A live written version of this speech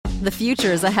The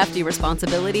future is a hefty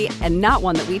responsibility and not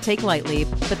one that we take lightly,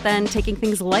 but then taking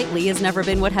things lightly has never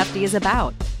been what Hefty is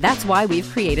about. That's why we've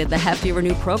created the Hefty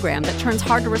Renew program that turns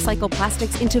hard-to-recycle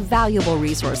plastics into valuable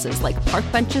resources like park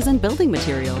benches and building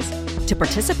materials. To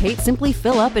participate, simply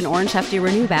fill up an orange Hefty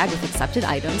Renew bag with accepted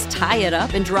items, tie it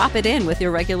up, and drop it in with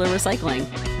your regular recycling.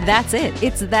 That's it.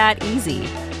 It's that easy.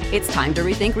 It's time to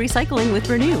rethink recycling with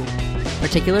Renew.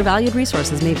 Particular valued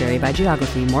resources may vary by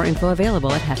geography. More info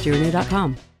available at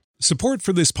heftyrenew.com. Support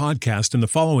for this podcast and the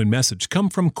following message come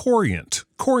from Corient.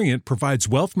 Corient provides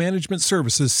wealth management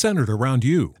services centered around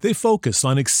you. They focus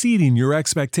on exceeding your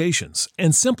expectations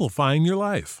and simplifying your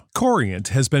life. Corient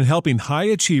has been helping high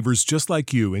achievers just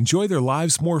like you enjoy their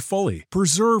lives more fully,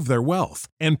 preserve their wealth,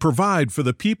 and provide for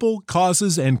the people,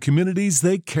 causes, and communities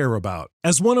they care about.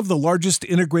 As one of the largest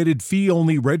integrated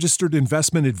fee-only registered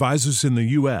investment advisors in the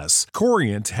U.S.,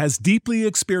 Corient has deeply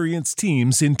experienced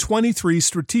teams in 23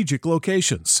 strategic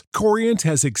locations. Corient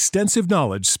has extensive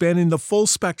knowledge spanning the full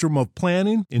spectrum of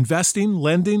planning, investing,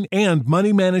 lending, and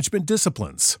money management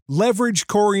disciplines. Leverage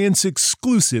Corient's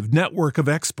exclusive network of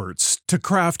experts to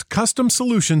craft custom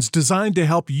solutions designed to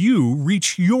help you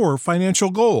reach your financial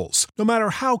goals, no matter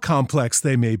how complex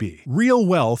they may be. Real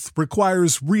wealth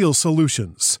requires real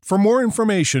solutions. For more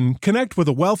information, connect with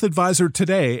a wealth advisor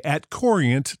today at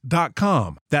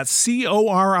Corient.com. That's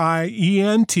Corient.com.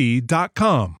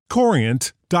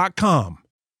 Corient.com.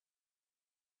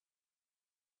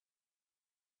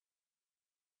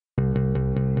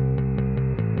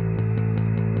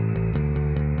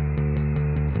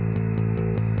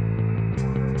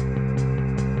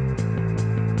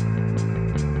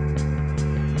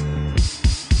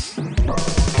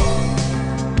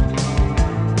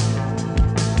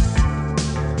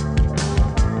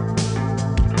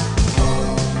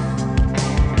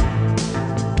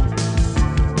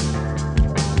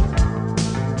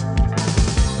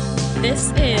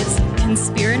 This is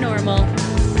Conspiranormal,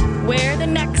 where the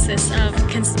nexus of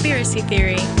conspiracy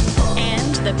theory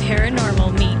and the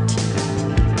paranormal meet.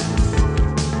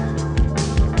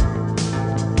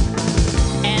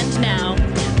 And now,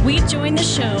 we join the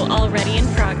show already in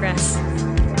progress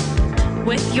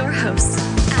with your hosts,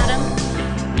 Adam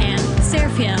and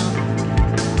Seraphiel.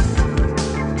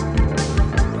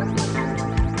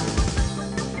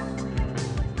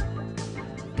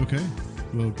 Okay.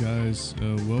 Well, guys,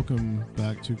 welcome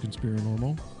back to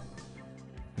Conspiranormal.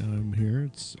 I'm here.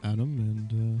 It's Adam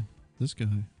and this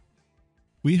guy.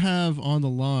 We have on the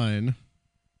line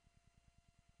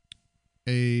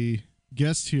a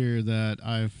guest here that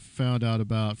I've found out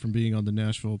about from being on the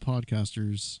Nashville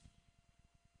Podcasters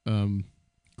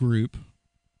group,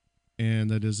 and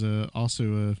that is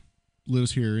also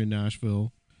lives here in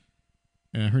Nashville.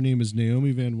 Her name is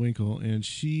Naomi Van Winkle, and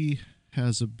she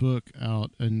has a book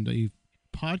out and a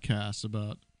podcast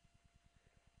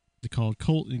called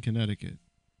Cult in Connecticut,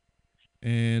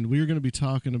 and we are going to be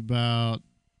talking about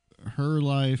her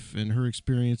life and her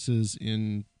experiences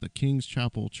in the King's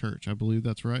Chapel Church. I believe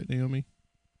that's right, Naomi?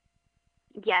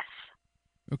 Yes.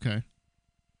 Okay.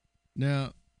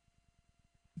 Now,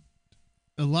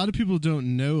 a lot of people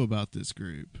don't know about this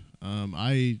group.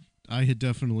 I had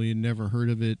definitely never heard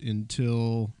of it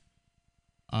until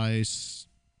I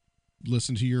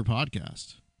listened to your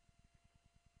podcast.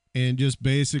 And just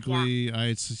basically, I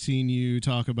had seen you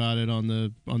talk about it on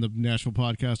the Nashville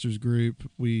Podcasters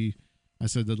group. I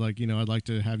said that, I'd like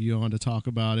to have you on to talk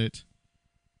about it,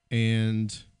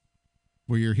 and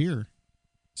you're here.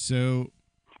 So,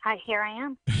 Here I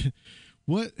am.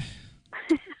 What?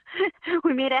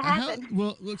 We made it happen.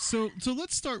 Well, look. So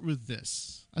let's start with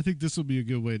this. I think this will be a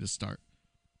good way to start.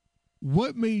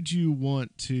 What made you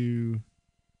want to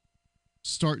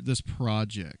start this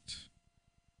project?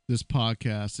 This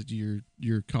podcast that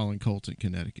you're calling Cult in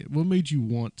Connecticut. What made you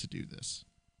want to do this?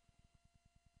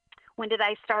 When did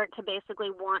I start to basically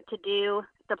want to do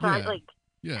the project,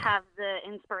 have the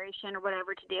inspiration or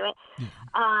whatever to do it? Yeah.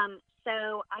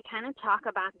 So I kind of talk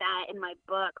about that in my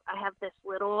book. I have this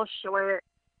little short.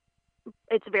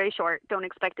 It's very short. Don't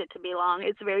expect it to be long.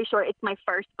 It's very short. It's my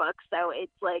first book, so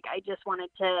it's like I just wanted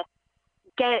to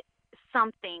get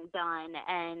something done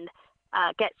and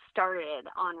get started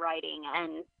on writing.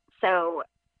 And so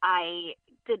I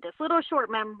did this little short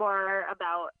memoir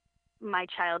about my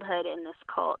childhood in this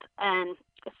cult, and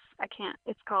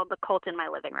it's called The Cult in My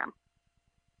Living Room,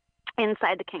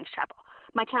 inside the King's Chapel.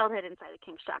 My childhood inside the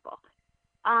King's Chapel.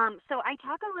 So I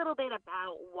talk a little bit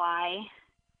about why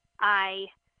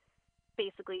I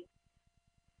basically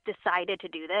decided to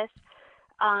do this.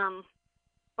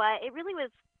 But it really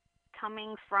was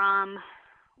coming from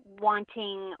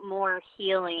wanting more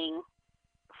healing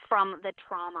from the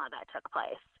trauma that took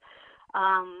place.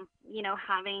 You know,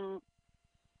 having,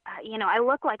 you know, I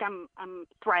look like I'm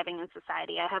thriving in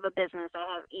society. I have a business.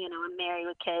 I have, you know, I'm married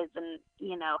with kids, and,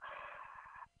 you know,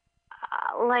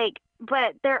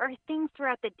 but there are things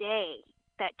throughout the day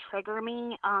that trigger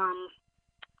me.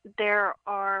 There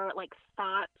are like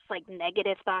thoughts, like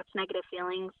negative thoughts, negative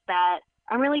feelings that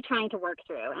I'm really trying to work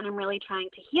through, and I'm really trying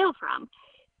to heal from.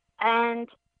 And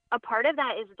a part of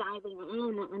that is diving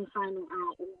in and finding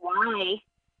out, why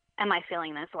am I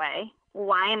feeling this way?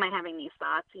 Why am I having these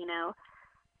thoughts, you know?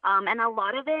 And a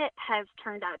lot of it has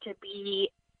turned out to be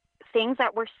things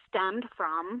that were stemmed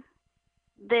from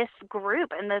this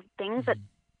group and the things that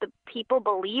the people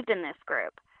believed in this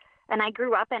group. And I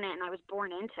grew up in it, and I was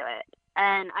born into it.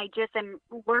 And I just am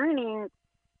learning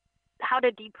how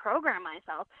to deprogram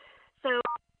myself. So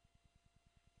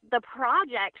the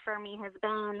project for me has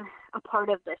been a part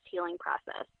of this healing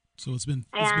process. So it's been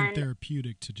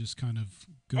therapeutic to just kind of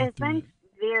go through it. It's been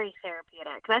very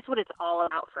therapeutic. That's what it's all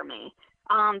about for me.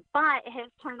 But it has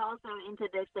turned also into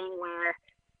this thing where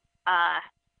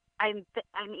I'm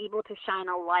able to shine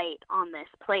a light on this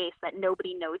place that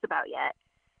nobody knows about yet.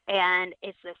 And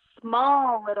it's this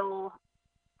small little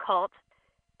cult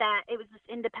that it was this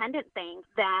independent thing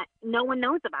that no one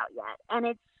knows about yet. And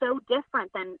it's so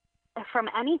different than from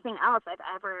anything else I've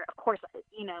ever, of course,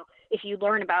 you know, if you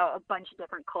learn about a bunch of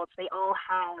different cults, they all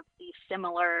have these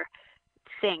similar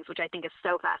things, which I think is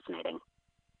so fascinating.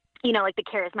 You know, like the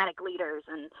charismatic leaders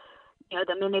and, you know,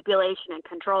 the manipulation and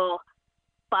control,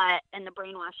 and the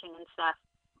brainwashing and stuff.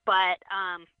 But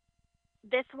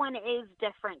this one is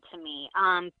different to me.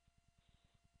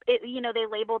 You know, they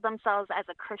labeled themselves as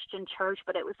a Christian church,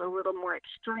 but it was a little more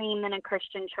extreme than a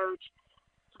Christian church.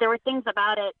 So there were things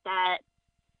about it that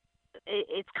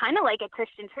it's kind of like a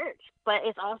Christian church, but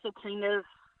it's also kind of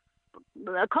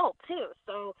a cult too.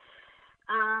 So,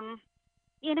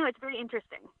 you know, it's very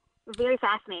interesting, very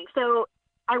fascinating. So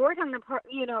I worked on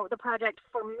the project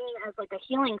for me as like a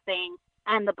healing thing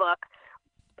and the book.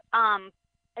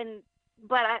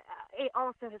 But it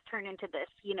also has turned into this,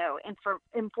 you know,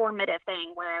 informative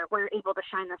thing where we're able to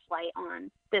shine this light on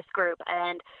this group.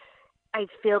 And I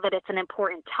feel that it's an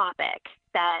important topic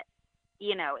that,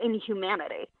 you know, in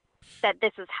humanity, that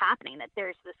this is happening, that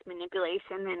there's this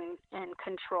manipulation and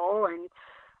control and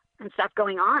stuff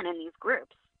going on in these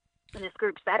groups, in this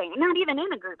group setting, not even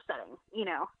in a group setting, you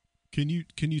know. Can you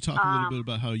talk a little bit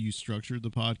about how you structured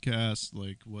the podcast,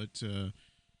 like what,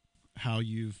 how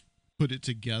you've put it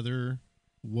together,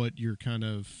 what you're kind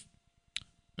of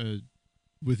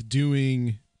with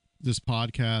doing this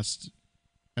podcast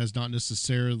as not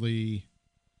necessarily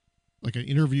like an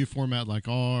interview format like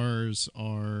ours,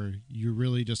 or you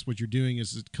really just what you're doing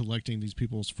is collecting these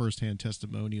people's firsthand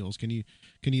testimonials. Can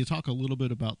you talk a little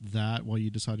bit about that, why you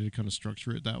decided to kind of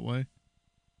structure it that way?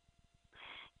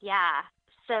 Yeah.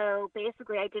 So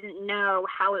basically I didn't know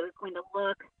how it was going to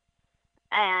look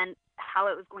and how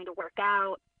it was going to work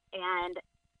out. And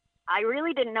I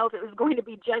really didn't know if it was going to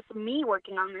be just me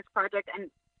working on this project, and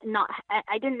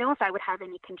I didn't know if I would have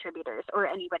any contributors or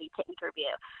anybody to interview.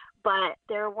 But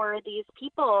there were these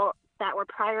people that were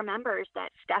prior members that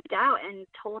stepped out and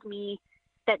told me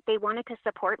that they wanted to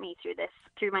support me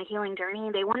through my healing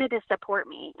journey. They wanted to support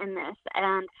me in this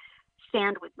and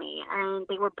stand with me. And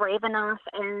they were brave enough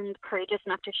and courageous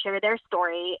enough to share their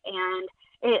story. And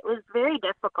it was very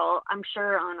difficult, I'm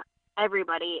sure, on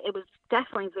everybody. It was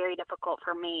definitely very difficult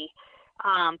for me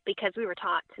because we were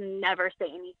taught to never say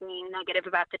anything negative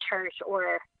about the church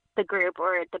or the group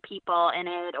or the people in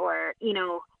it, or, you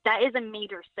know, that is a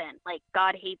major sin. Like,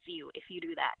 God hates you if you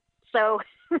do that. So,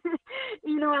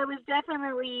 you know, I was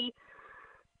definitely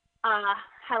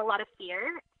had a lot of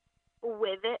fear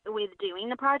with doing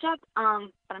the project, but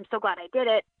I'm so glad I did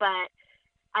it. But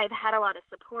I've had a lot of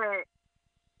support.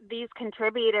 These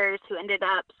contributors who ended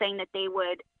up saying that they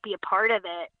would be a part of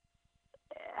it,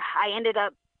 I ended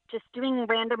up just doing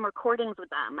random recordings with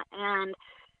them and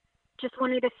just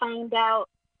wanted to find out,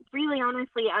 really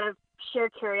honestly, out of sheer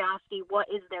curiosity, what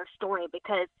is their story?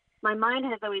 Because my mind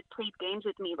has always played games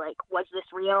with me, like, was this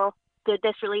real? Did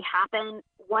this really happen?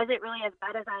 Was it really as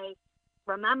bad as I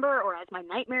remember, or as my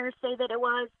nightmares say that it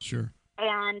was? Sure.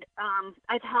 And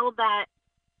I've held that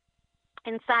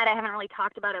inside. I haven't really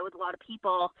talked about it with a lot of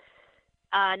people.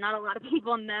 Not a lot of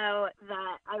people know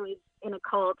that I was in a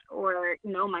cult, or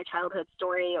know my childhood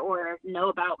story, or know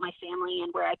about my family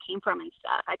and where I came from and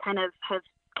stuff. I kind of have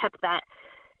kept that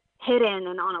hidden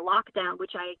and on a lockdown,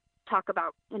 which I talk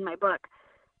about in my book.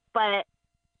 But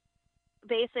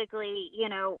basically, you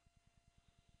know,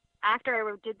 after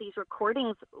I did these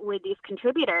recordings with these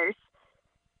contributors,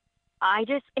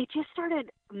 it just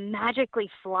started magically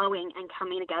flowing and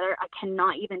coming together. I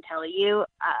cannot even tell you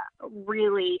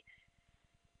really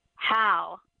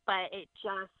how, but it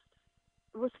just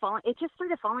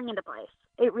started falling into place.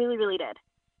 It really, really did.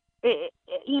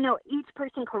 Each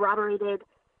person corroborated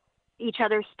each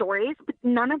other's stories, but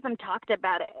none of them talked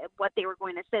about what they were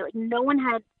going to say. Like, no one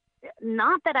had,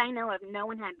 not that I know of, no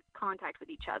one had contact with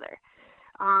each other.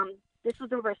 This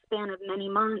was over a span of many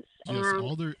months. Yes, and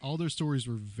all their stories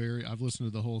were I've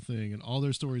listened to the whole thing, and all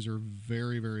their stories are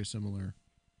very, very similar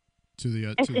to the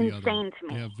other. It's insane to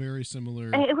me. Yeah, very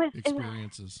similar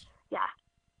experiences.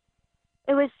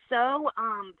 It was so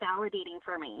validating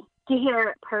for me to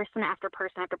hear person after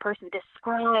person after person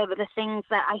describe the things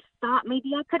that I thought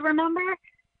maybe I could remember,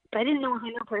 but I didn't know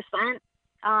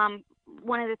 100%.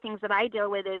 One of the things that I deal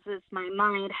with is my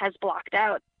mind has blocked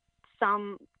out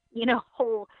some,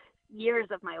 whole years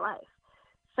of my life.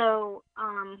 So,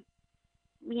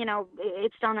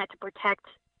 it's done that to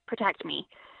protect me.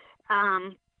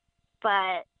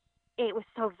 But it was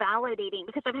so validating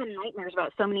because I've had nightmares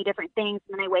about so many different things.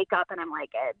 And then I wake up and I'm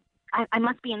like, I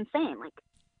must be insane. Like,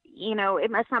 it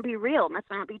must not be real. It must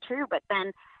not be true. But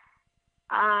then,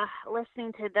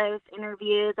 listening to those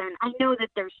interviews, and I know that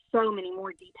there's so many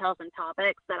more details and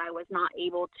topics that I was not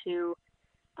able to,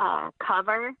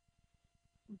 cover,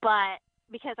 but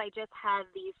because I just have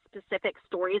these specific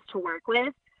stories to work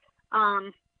with,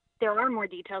 there are more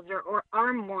details or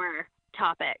are more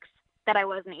topics that I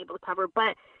wasn't able to cover,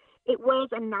 but it was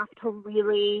enough to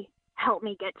really help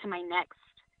me get to my next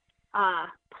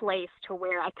place to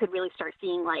where I could really start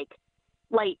seeing like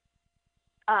light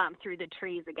through the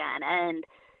trees again, and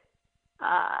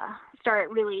start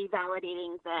really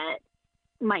validating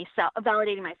myself,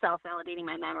 validating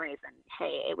my memories, and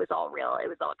hey, it was all real, it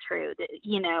was all true.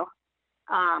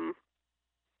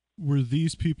 Were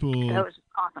these people? That was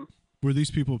awesome. Were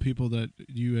these people that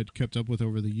you had kept up with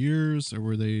over the years,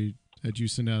 or had you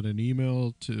sent out an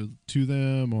email to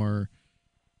them, or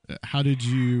how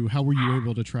were you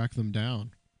able to track them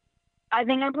down? I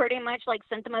think I pretty much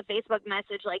sent them a Facebook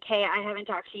message like, hey, I haven't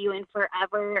talked to you in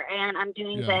forever and I'm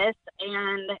doing this,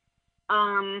 and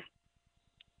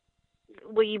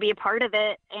will you be a part of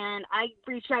it? And I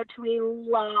reached out to a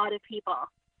lot of people.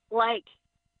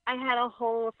 I had a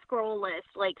whole scroll list,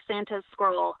 Santa's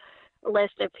scroll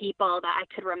list of people that I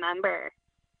could remember.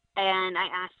 And I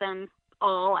asked them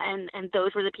all, and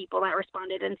those were the people that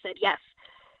responded and said yes.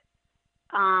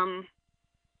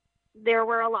 There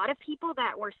were a lot of people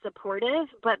that were supportive,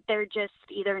 but they're just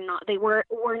either not, were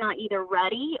not either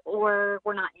ready or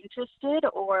were not interested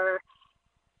or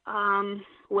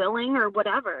willing or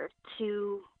whatever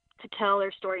to tell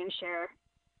their story and share.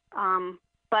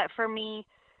 But for me,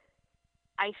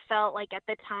 I felt like at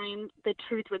the time the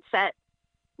truth would set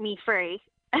me free.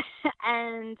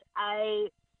 And I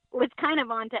was kind of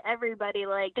on to everybody,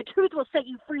 the truth will set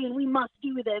you free and we must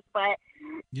do this. But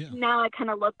now I kind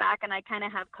of look back and I kind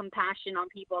of have compassion on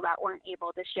people that weren't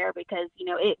able to share because,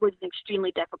 it was an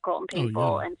extremely difficult and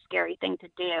painful and scary thing to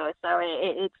do. So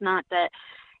it's not that,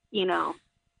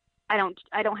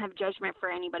 I don't have judgment for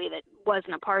anybody that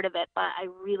wasn't a part of it, but I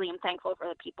really am thankful for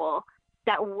the people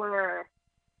that were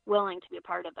willing to be a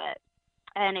part of it.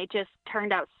 And it just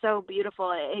turned out so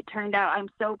beautiful. It turned out, I'm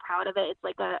so proud of it. It's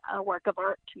like a work of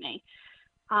art to me.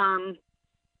 And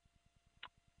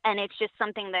it's just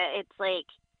something that it's like,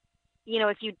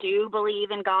 if you do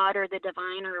believe in God or the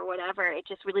divine or whatever, it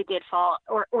just really did fall,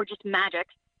 or just magic.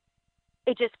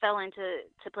 It just fell into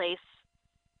place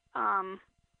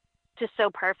just so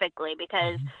perfectly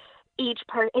because each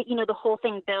the whole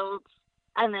thing builds,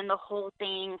 and then the whole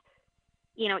thing,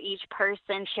 each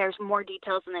person shares more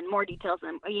details and then more details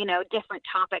and, different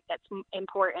topic that's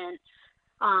important.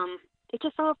 It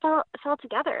just all fell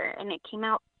together and it came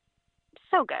out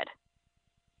so good.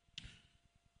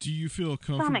 Do you feel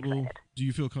comfortable? Do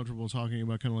you feel comfortable talking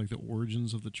about kind of the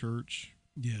origins of the church?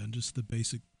 Yeah, and just the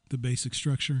basic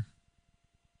structure.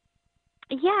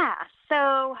 Yeah.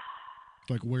 So,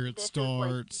 where it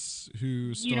starts,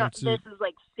 who starts it. This is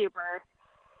super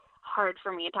hard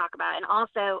for me to talk about. And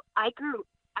also, I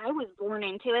was born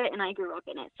into it and I grew up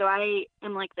in it. So I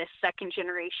am the second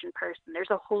generation person.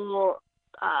 There's a whole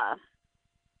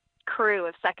crew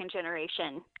of second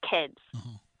generation kids.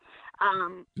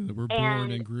 That were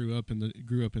born and grew up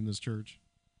in this church.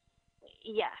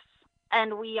 Yes.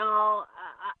 And we all,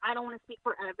 I don't want to speak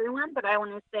for everyone, but I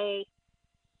want to say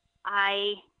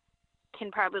I can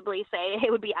probably say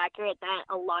it would be accurate that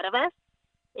a lot of us,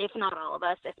 if not all of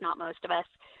us, if not most of us,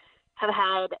 have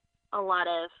had a lot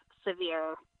of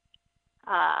severe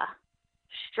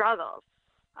struggles.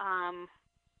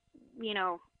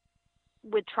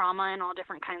 with trauma and all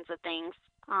different kinds of things,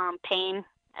 pain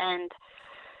and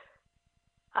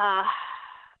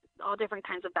all different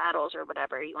kinds of battles or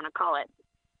whatever you want to call it.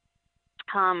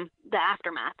 The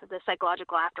aftermath, the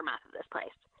psychological aftermath of this place.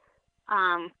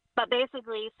 But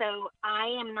basically, so I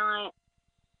am not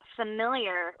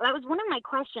familiar. That was one of my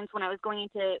questions when I was going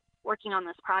into working on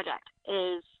this project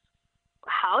is,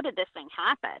 how did this thing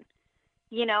happen?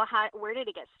 You know, where did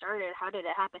it get started? How did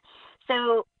it happen?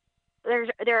 So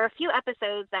there are a few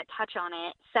episodes that touch on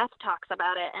it. Seth talks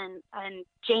about it, and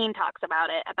Jane talks about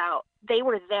it, about they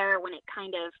were there when it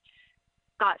kind of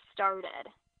got started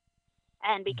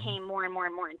and became more and more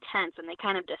and more intense. And they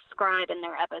kind of describe in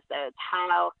their episodes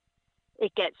how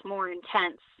it gets more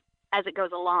intense as it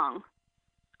goes along.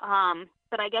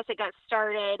 But I guess it got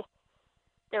started.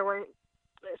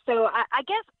 So I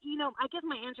guess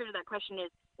my answer to that question is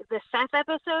the Seth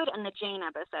episode and the Jane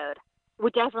episode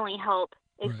would definitely help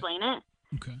explain it.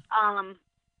 Okay.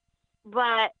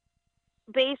 But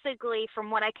basically,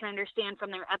 from what I can understand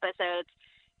from their episodes,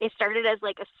 it started as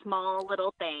like a small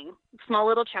little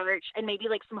church, and maybe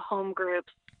like some home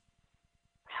groups,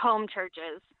 home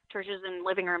churches in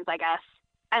living rooms, I guess.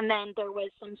 And then there was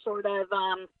some sort of,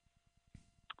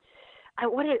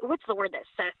 what's the word that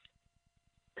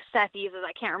Seth uses?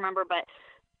 I can't remember, but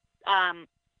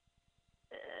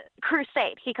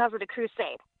crusade. He calls it a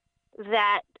crusade.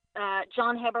 That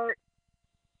John Hibbert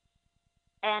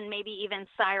and maybe even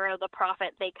Syro the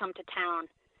prophet, they come to town,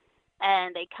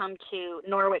 and they come to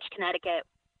Norwich, Connecticut,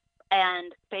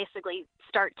 and basically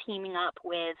start teaming up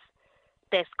with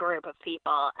this group of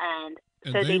people. And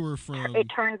so it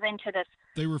turns into this.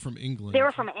 They were from England. They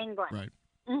were from England. Right.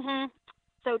 Mm-hmm.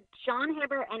 So John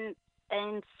Hibbert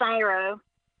and Syro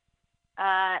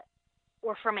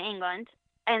were from England,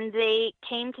 and they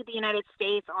came to the United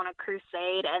States on a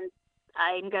crusade, and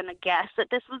I'm going to guess that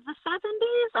this was the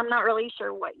 70s. I'm not really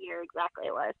sure what year exactly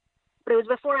it was, but it was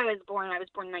before I was born. I was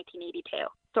born in 1982.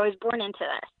 So I was born into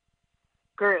this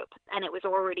group, and it was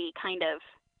already kind of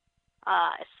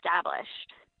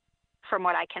established from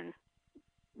what I can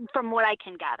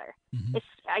gather. Mm-hmm.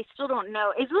 I still don't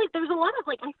know. It's like there's a lot of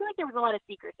I feel like there was a lot of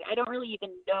secrecy. I don't really even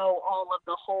know all of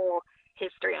the whole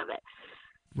history of it.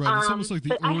 Right. It's almost like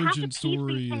the origin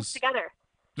story is together.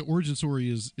 The origin story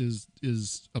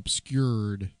is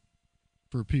obscured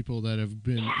for people that have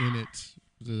been in it,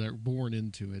 that are born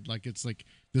into it. Like it's like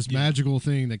this magical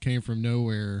thing that came from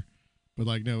nowhere, but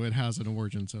no, it has an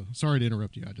origin. So sorry to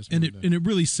interrupt you. I just and it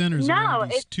really centers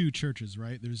around these two churches,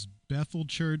 right? There's Bethel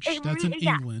Church, that's in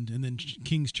England, and then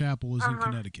King's Chapel is in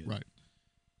Connecticut. Right.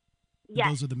 Yes.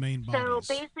 Those are the main bodies.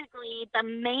 So basically, the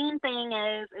main thing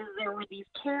is there were these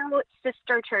two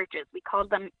sister churches. We called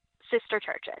them sister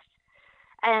churches.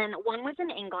 And one was in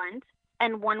England,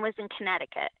 and one was in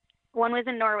Connecticut. One was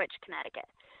in Norwich, Connecticut.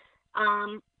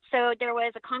 So there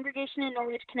was a congregation in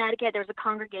Norwich, Connecticut. There was a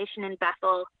congregation in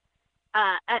Bethel,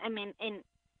 in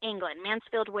England,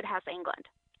 Mansfield Woodhouse, England.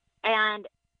 And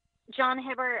John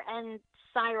Hibbert and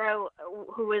Syro,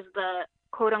 who was the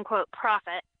quote-unquote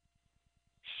prophet,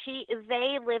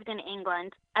 they lived in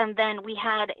England. And then we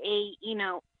had a,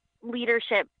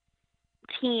 leadership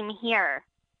team here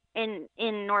in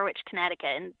Norwich,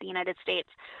 Connecticut, in the United States.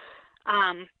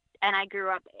 And I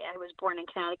was born in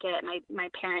Connecticut. My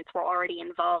parents were already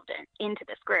involved in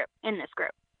this group.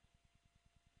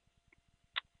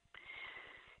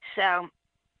 So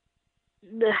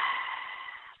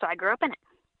I grew up in it.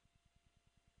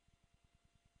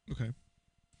 Okay.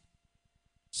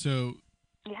 So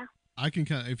yeah, I can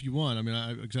kind of, if you want, I mean,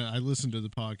 I listened to the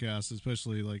podcast,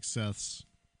 especially Seth's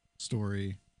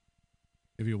story.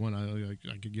 If you want, I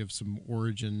could give some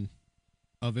origin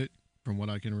of it from what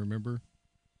I can remember.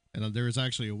 And there is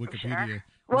actually a Wikipedia. Sure.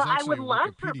 Well, I would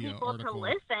love for people to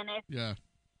listen. Yeah.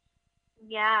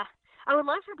 I would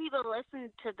love for people to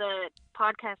listen to the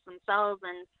podcast themselves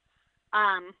and,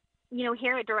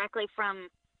 hear it directly from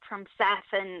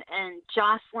Seth, and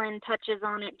Jocelyn touches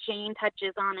on it. Jane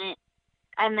touches on it.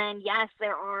 And then, yes,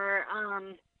 there are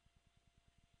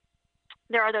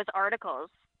those articles.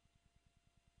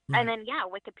 Right. And then,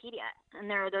 Wikipedia. And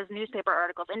there are those newspaper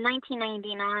articles. In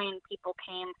 1999, people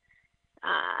came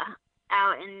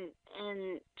out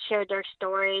and shared their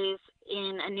stories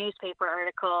in a newspaper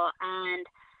article, and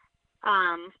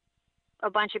a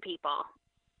bunch of people.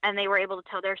 And they were able to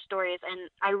tell their stories. And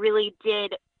I really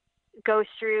did go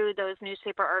through those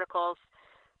newspaper articles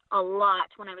a lot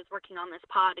when I was working on this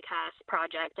podcast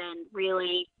project. And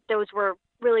really, those were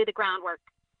really the groundwork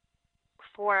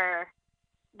for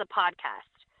the podcast.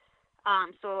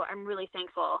 So I'm really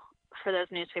thankful for those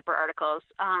newspaper articles.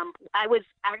 I was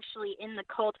actually in the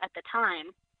cult at the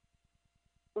time,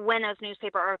 when those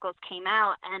newspaper articles came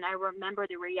out, and I remember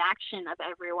the reaction of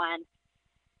everyone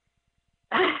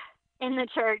in the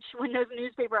church when those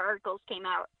newspaper articles came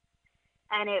out.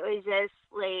 And it was just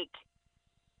like,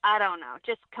 I don't know,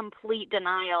 just complete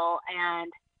denial.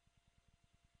 And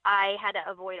I had to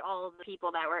avoid all of the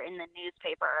people that were in the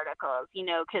newspaper articles, you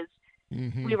know, because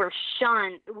we were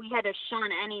shunned. We had to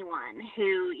shun anyone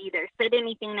who either said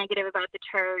anything negative about the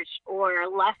church or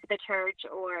left the church,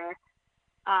 or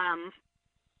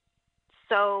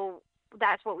so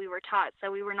that's what we were taught. So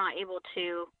we were not able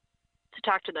to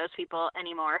talk to those people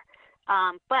anymore.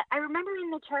 But I remember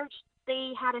in the church,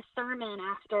 they had a sermon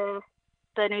after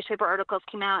the newspaper articles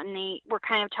came out, and they were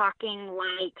kind of talking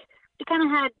like, they kind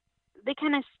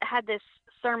of had this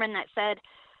sermon that said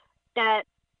that,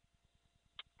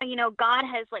 you know, God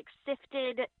has like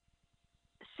sifted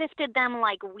them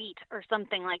like wheat or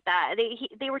something like that.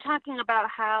 They were talking about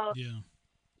how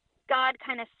God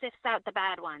kind of sifts out the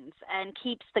bad ones and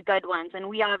keeps the good ones, and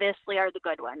we obviously are the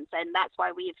good ones, and that's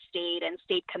why we've stayed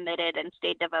committed and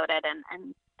stayed devoted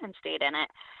and stayed in it.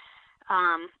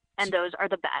 And those are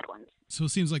the bad ones. So it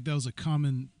seems like that was a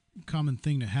common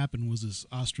thing to happen, was this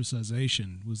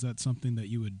ostracization. Was that something that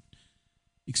you would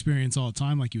experience all the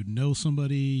time? Like, you would know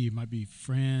somebody, you might be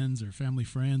friends or family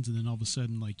friends, and then all of a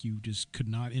sudden, like, you just could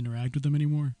not interact with them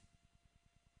anymore?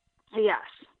 Yes,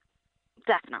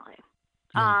 definitely.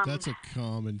 Yeah, that's a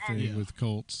common thing with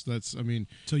cults. That's, I mean,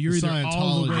 so you're either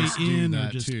all the way in or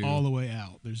just too. all the way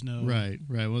out. There's no right.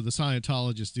 Well, the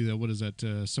Scientologists do that. What is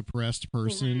that? Suppressed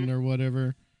person or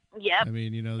whatever. Yep. I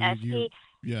mean, you know, yeah.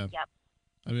 Yep.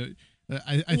 I mean,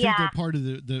 I think that part of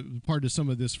the part of some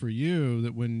of this for you,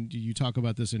 that when you talk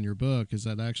about this in your book, is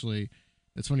that actually,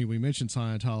 it's funny we mentioned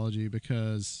Scientology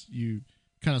because you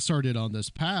kind of started on this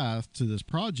path to this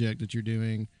project that you're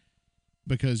doing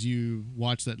because you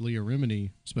watched that Leah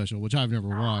Remini special, which I've never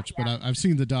watched, but I've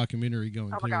seen the documentary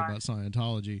Going Clear about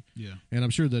Scientology. Yeah. And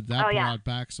I'm sure that brought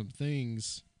back some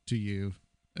things to you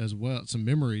as well, some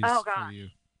memories for you.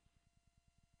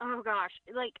 Oh gosh.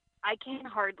 Like, I can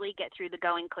hardly get through the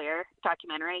Going Clear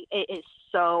documentary. It is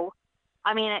so,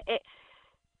 I mean,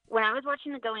 when I was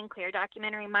watching the Going Clear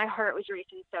documentary, my heart was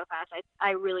racing so fast.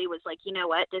 I really was like, you know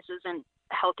what, this isn't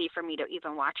healthy for me to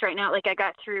even watch right now. Like, I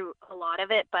got through a lot of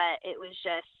it, but it was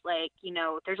just like, you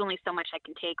know, there's only so much I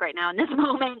can take right now in this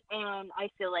moment, and I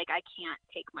feel like I can't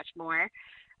take much more.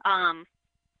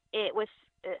 It was,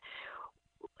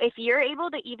 if you're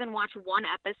able to even watch one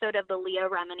episode of the Leah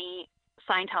Remini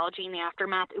Scientology in the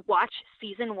Aftermath, watch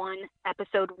season 1,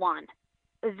 episode 1.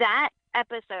 That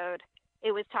episode,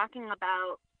 it was talking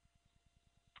about,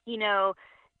 you know,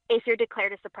 if you're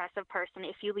declared a suppressive person,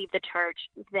 if you leave the church,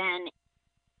 then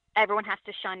everyone has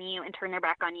to shun you and turn their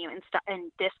back on you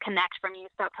and disconnect from you,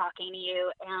 stop talking to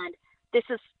you. And this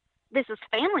is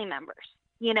family members,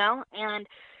 you know? And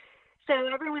so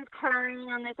everyone's crying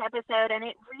on this episode, and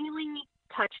it really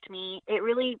touched me. It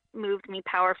really moved me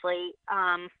powerfully.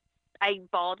 I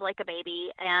bawled like a baby,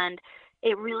 and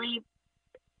there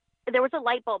was a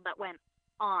light bulb that went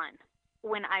on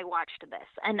when I watched this.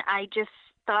 And I just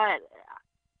thought,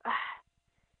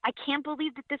 I can't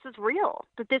believe that this is real,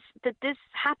 that this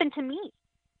happened to me.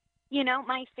 You know,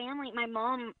 my family, my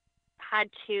mom had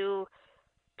to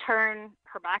turn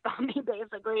her back on me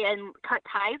basically and cut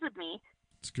ties with me.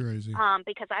 It's crazy.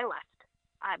 Because I left.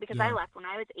 I left when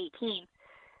I was 18.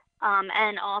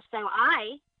 And also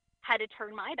I had to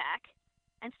turn my back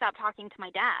and stop talking to my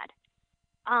dad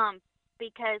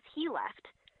because he left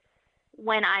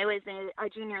when I was a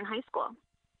junior in high school.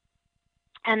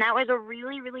 And that was a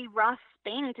really, really rough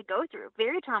thing to go through,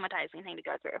 very traumatizing thing to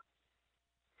go through.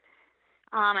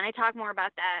 And I talk more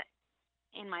about that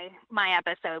in my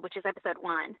episode, which is episode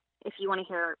 1, if you want to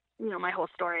hear, you know, my whole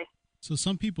story. So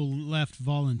some people left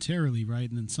voluntarily, right?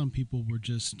 And then some people were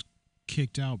just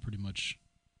kicked out pretty much.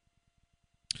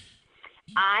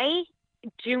 I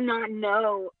do not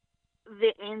know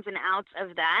the ins and outs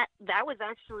of that. That was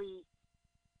actually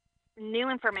new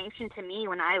information to me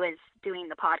when I was doing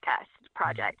the podcast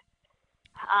project.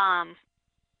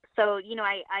 So, you know,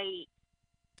 I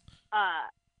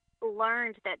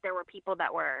learned that there were people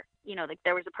that were, you know, like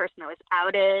there was a person that was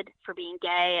outed for being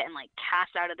gay and like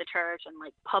cast out of the church and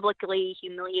like publicly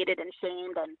humiliated and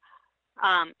shamed. And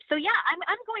so, yeah,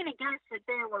 I'm going to guess that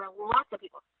there were lots of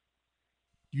people.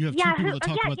 You have two people that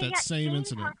talk about that same Jane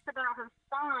incident. Talks about her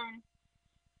son.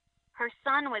 Her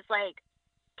son was like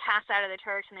cast out of the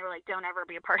church, and they were like, "Don't ever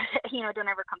be a part of it. You know, don't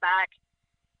ever come back."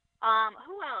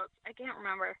 Who else? I can't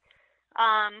remember.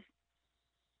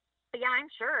 But yeah, I'm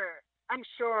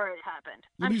sure it happened.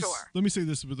 Let me say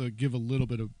this, give a little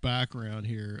bit of background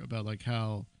here about like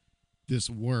how this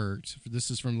worked.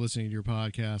 This is from listening to your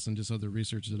podcast and just other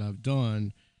research that I've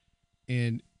done.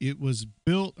 And it was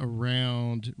built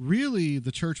around, really,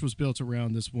 the church was built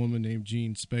around this woman named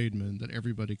Jean Spademan that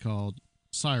everybody called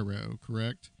Syro,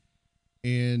 correct?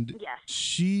 And yes.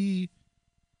 She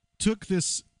took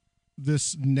this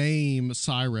name,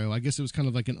 Syro, I guess it was kind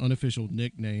of like an unofficial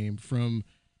nickname from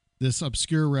this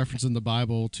obscure reference in the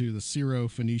Bible to the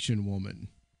Syro-Phoenician woman.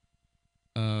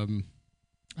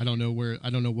 I don't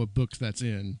know what books that's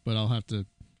in, but I'll have to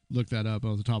look that up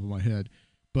off the top of my head.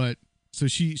 But so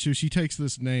she takes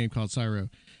this name called Syro.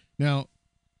 Now,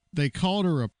 they called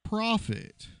her a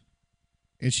prophet,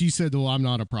 and she said, well, I'm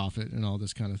not a prophet and all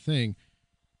this kind of thing.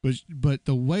 But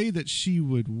the way that she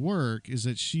would work is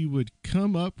that she would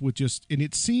come up with and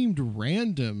it seemed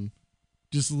random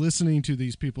just listening to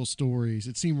these people's stories.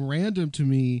 It seemed random to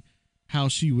me how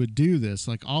she would do this.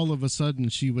 Like all of a sudden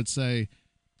she would say,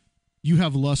 you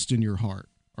have lust in your heart,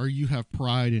 or you have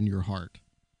pride in your heart.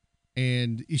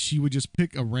 And she would just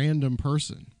pick a random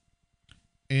person.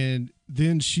 And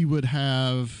then she would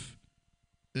have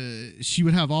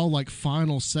all like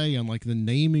final say on like the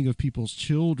naming of people's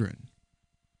children.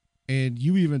 And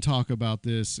you even talk about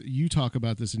this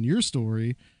in your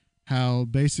story, how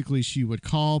basically she would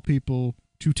call people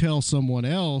to tell someone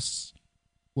else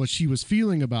what she was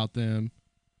feeling about them,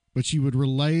 but she would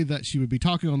relay that, she would be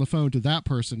talking on the phone to that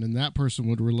person, and that person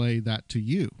would relay that to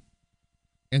you.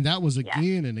 And that was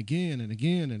again and again and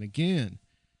again and again.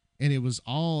 And it was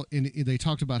all, and they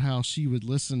talked about how she would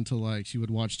listen to, like, she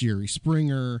would watch Jerry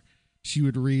Springer. She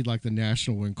would read like the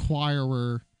National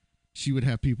Enquirer. She would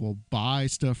have people buy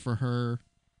stuff for her.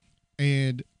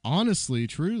 And honestly,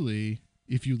 truly,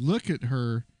 if you look at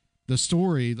her, the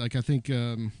story, like I think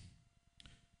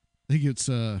it's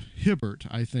Hibbert,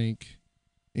 I think,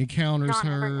 encounters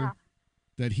her,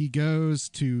 that he goes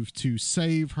to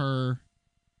save her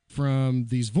from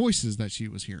these voices that she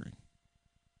was hearing.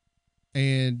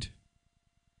 And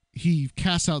he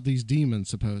casts out these demons,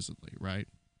 supposedly, right?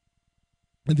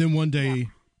 And then one day,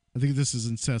 I think this is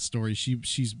in Seth's story,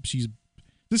 she's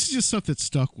this is just stuff that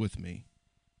stuck with me.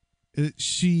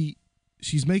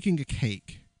 She's making a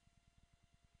cake,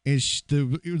 and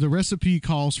the recipe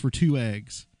calls for 2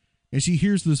 eggs, and she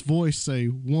hears this voice say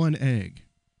 1 egg,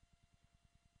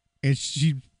 and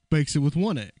she bakes it with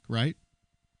 1 egg, right?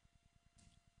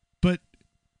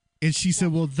 And she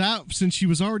said, well, that, since she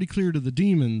was already clear to the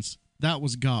demons, that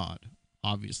was God,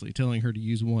 obviously, telling her to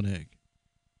use 1 egg.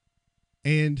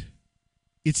 And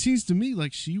it seems to me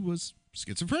like she was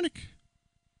schizophrenic.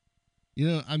 You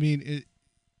know, I mean,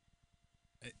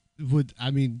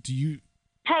 do you?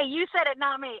 Hey, you said it,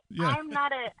 not me. Yeah. I'm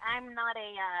not a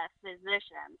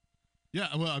physician.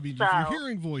 Yeah, well, I mean, so, if you're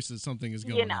hearing voices, something is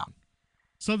going on.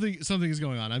 Something is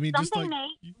going on. I mean, just like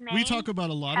we talk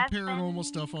about a lot of paranormal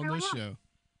stuff on this show.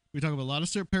 We talk about a lot of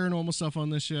paranormal stuff on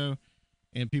this show,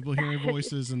 and people hearing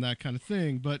voices and that kind of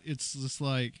thing. But it's just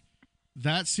like,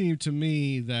 that seemed to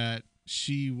me that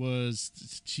she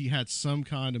had some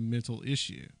kind of mental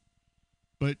issue.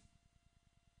 But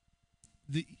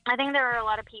I think there are a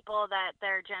lot of people that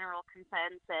their general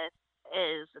consensus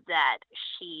is that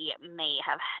she may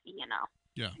have,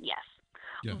 yes.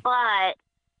 Yeah. But,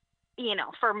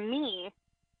 for me,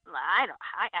 I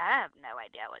have no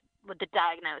idea what the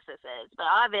diagnosis is, but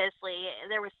obviously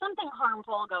there was something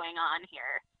harmful going on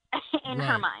here in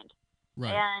her mind.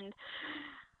 Right. And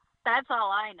that's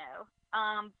all I know.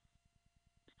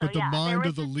 But the mind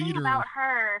of the leader about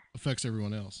her affects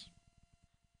everyone else.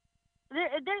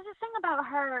 There's this thing about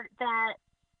her that,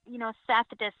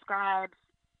 Seth describes,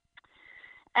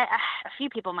 a few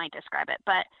people might describe it,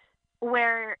 but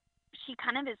where she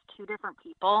kind of is 2 different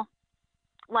people.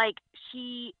 Like,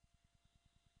 she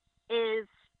is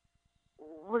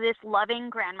this loving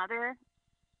grandmother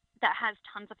that has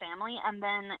tons of family, and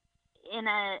then in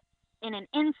an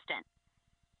instant,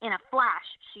 in a flash,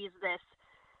 she's this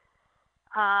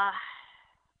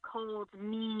cold,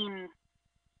 mean,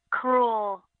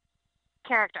 cruel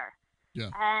character.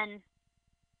 Yeah. And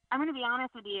I'm going to be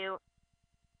honest with you,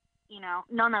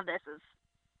 none of this is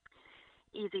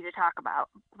easy to talk about,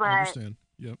 but I understand.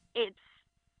 Yep. It's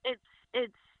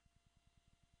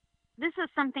this is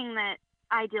something that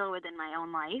I deal with in my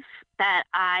own life, that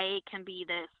I can be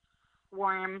this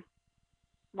warm,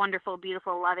 wonderful,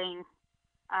 beautiful, loving,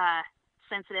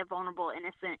 sensitive, vulnerable,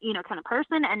 innocent, kind of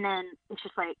person. And then it's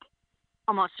just like,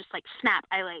 almost just like snap.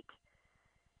 I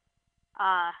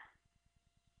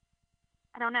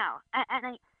don't know.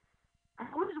 And I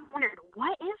always wondered,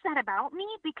 what is that about me?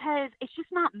 Because it's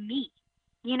just not me,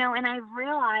 and I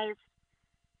realized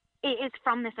it is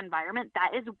from this environment.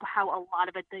 That is how a lot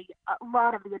of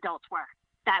the adults were.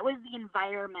 That was the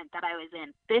environment that I was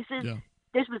in.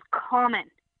 This was common.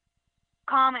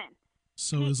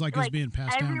 So it was like it was being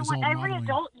passed down as all every modeling.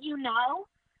 adult,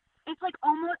 it's like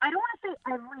almost, I don't want to say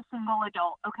every single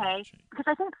adult, okay? Because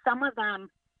I think some of them,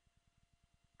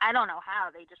 I don't know how,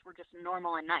 they just were just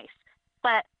normal and nice.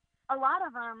 But a lot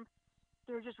of them,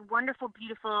 they're just wonderful,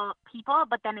 beautiful people,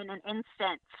 but then in an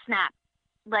instant, snap.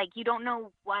 Like, you don't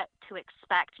know what to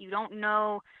expect. You don't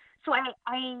know. So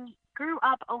I grew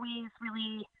up always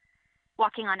really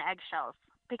walking on eggshells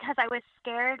because I was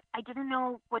scared. I didn't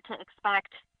know what to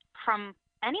expect from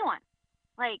anyone.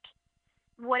 Like,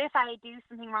 what if I do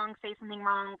something wrong, say something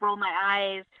wrong, roll my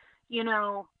eyes,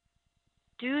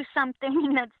 do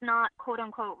something that's not quote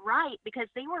unquote right? Because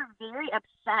they were very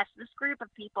obsessed. This group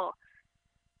of people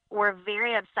were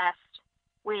very obsessed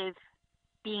with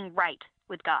being right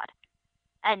with God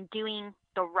and doing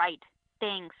the right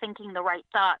thing, thinking the right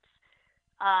thoughts,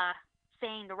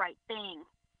 saying the right thing.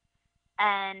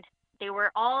 And they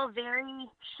were all very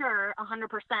sure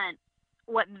 100%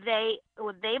 what they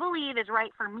believe is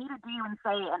right for me to do and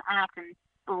say and act and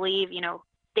believe.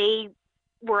 They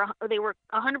were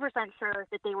 100% sure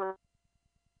that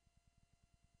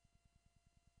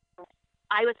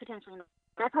I was potentially.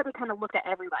 That's how they kind of looked at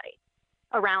everybody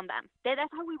around them. That's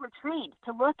how we were trained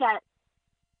to look at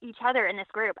each other in this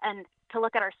group and to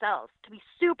look at ourselves, to be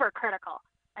super critical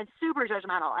and super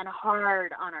judgmental and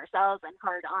hard on ourselves and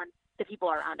hard on the people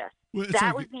around us. Well,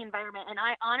 that was the environment. And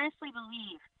I honestly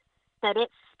believe that it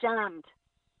stemmed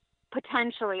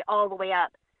potentially all the way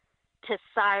up to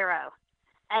Syro.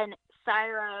 And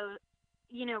Syro,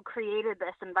 created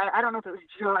this environment. I don't know if it was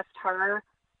just her,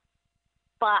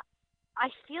 but I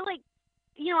feel like,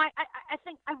 I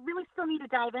think I really still need to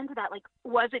dive into that. Like,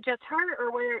 was it just her,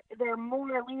 or were there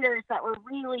more leaders that were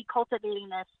really cultivating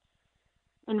this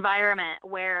environment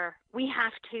where we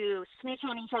have to snitch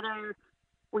on each other?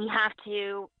 We have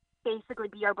to basically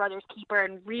be our brother's keeper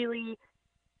and really,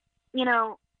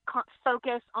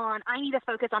 focus on, I need to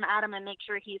focus on Adam and make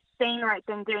sure he's saying the right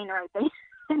thing, doing the right thing,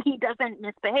 and he doesn't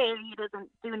misbehave. He doesn't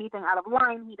do anything out of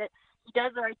line. He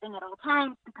does the right thing at all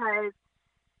times, because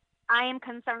I am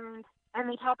concerned. And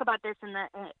we talk about this in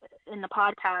the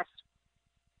podcast,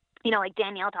 like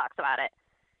Danielle talks about it.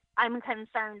 I'm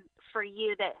concerned for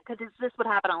you because this would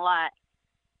happen a lot.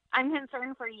 I'm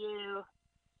concerned for you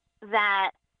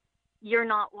that you're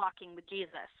not walking with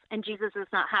Jesus and Jesus is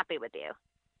not happy with you.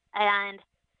 And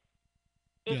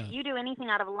if you do anything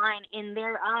out of line in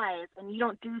their eyes and you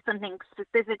don't do something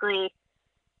specifically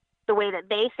the way that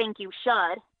they think you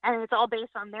should, and it's all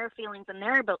based on their feelings and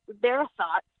their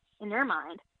thoughts in their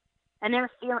mind, and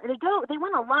they're feeling, they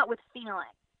went a lot with feeling.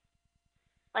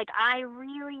 Like, I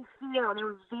really feel they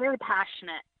were very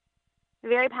passionate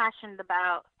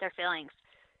about their feelings,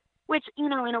 which,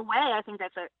 in a way, I think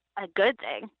that's a good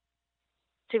thing,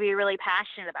 to be really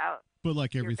passionate about. But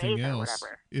like everything else,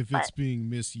 it's being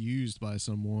misused by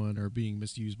someone or being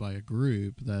misused by a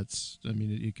group,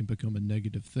 it can become a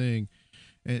negative thing.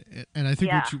 And I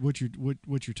think what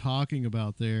you're talking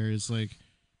about there is like,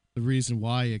 the reason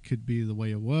why it could be the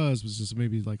way it was just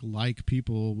maybe like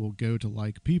people will go to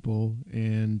like people.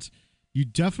 And you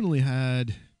definitely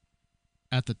had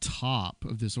at the top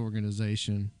of this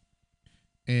organization,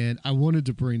 and I wanted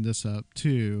to bring this up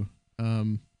too.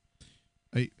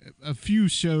 A few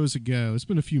shows ago, it's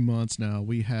been a few months now,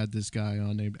 we had this guy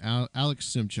on named Alex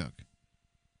Simchuk.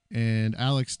 And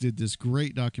Alex did this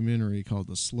great documentary called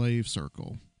The Slave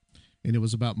Circle. And it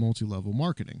was about multi-level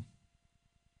marketing.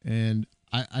 And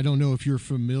I don't know if you're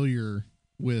familiar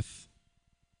with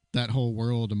that whole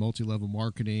world of multi-level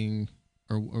marketing,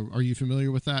 or are you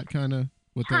familiar with that kind of?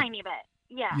 Tiny bit,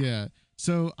 yeah. Yeah.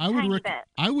 So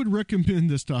I would recommend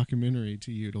this documentary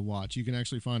to you to watch. You can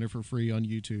actually find it for free on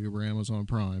YouTube or Amazon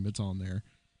Prime. It's on there,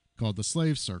 called The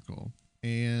Slave Circle.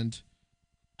 And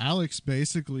Alex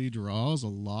basically draws a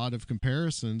lot of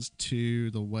comparisons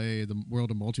to the way the world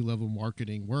of multi-level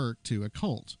marketing worked to a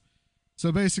cult.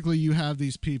 So basically you have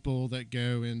these people that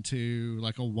go into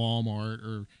like a Walmart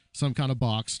or some kind of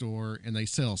box store and they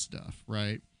sell stuff,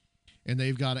 right? And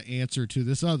they've got to answer to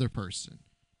this other person.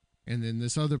 And then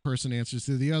this other person answers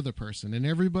to the other person. And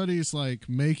everybody's like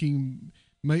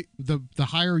the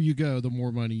higher you go, the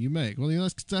more money you make. Well,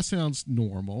 that sounds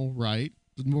normal, right?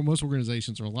 Most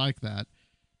organizations are like that,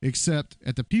 except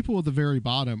at the people at the very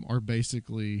bottom are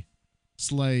basically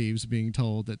slaves being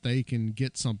told that they can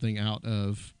get something out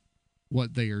of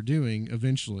what they are doing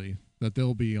eventually, that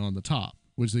they'll be on the top,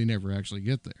 which they never actually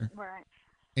get there. Right.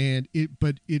 And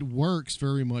it works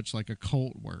very much like a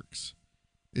cult works.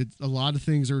 A lot of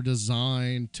things are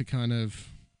designed to kind of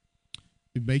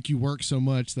make you work so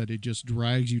much that it just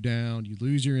drags you down. You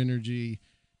lose your energy.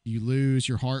 You lose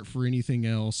your heart for anything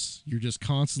else. You're just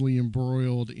constantly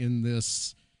embroiled in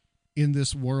this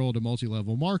world of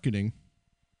multi-level marketing.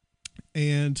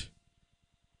 And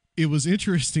it was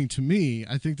interesting to me,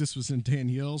 I think this was in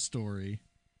Danielle's story,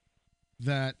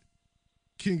 that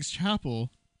King's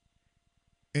Chapel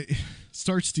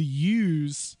starts to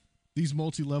use these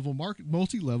multi-level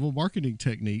marketing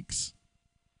techniques,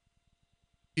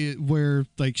 where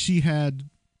like she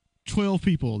had 12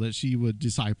 people that she would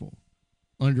disciple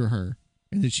under her,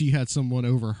 and then she had someone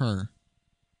over her.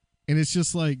 And it's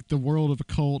just like the world of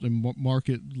occult and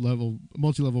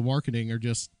multi-level marketing are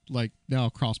just like now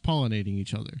cross-pollinating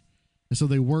each other. And so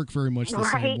they work very much the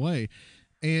same way.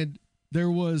 And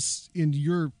there was in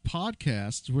your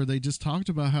podcast where they just talked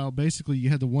about how basically you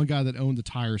had the one guy that owned the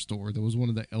tire store that was one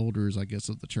of the elders, I guess,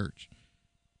 of the church.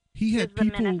 He had the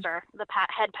minister, the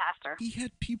head pastor. He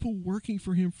had people working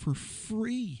for him for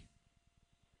free.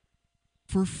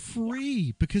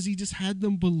 Because he just had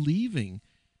them believing.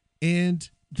 And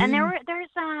there's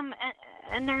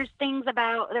things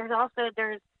about,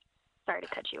 sorry to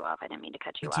cut you off. I didn't mean to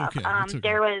cut you off. Okay.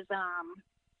 There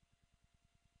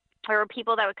were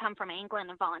people that would come from England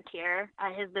and volunteer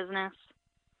at his business.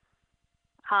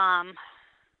 I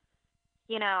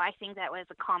think that was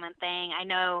a common thing.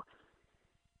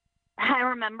 I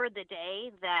remember the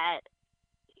day that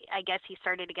I guess he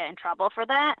started to get in trouble for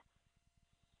that.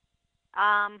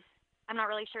 I'm not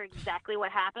really sure exactly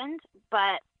what happened,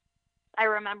 but I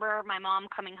remember my mom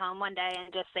coming home one day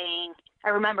and just saying, I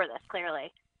remember this clearly,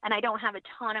 and I don't have a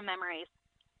ton of memories.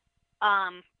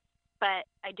 But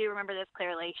I do remember this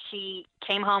clearly. She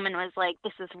came home and was like,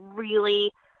 this is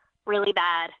really, really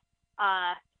bad.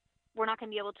 We're not going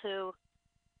to be able to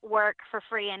work for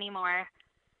free anymore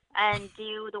and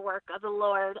do the work of the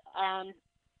Lord. And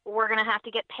we're going to have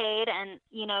to get paid. And,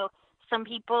 some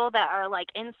people that are like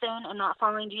in sin and not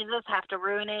following Jesus have to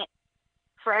ruin it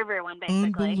for everyone,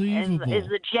 basically, is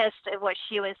the gist of what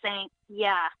she was saying.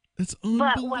 Yeah. It's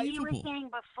unbelievable. But what you were saying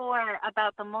before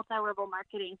about the multi-level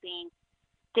marketing thing,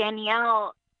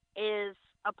 Danielle is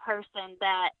a person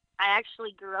that I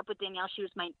actually grew up with. Danielle, she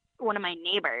was one of my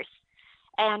neighbors,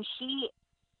 and she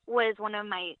was one of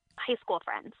my high school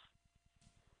friends.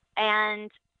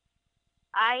 And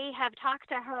I have talked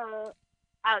to her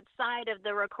outside of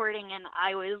the recording, and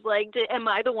I was like, am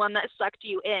I the one that sucked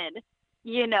you in?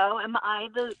 Am I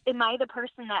the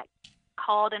person that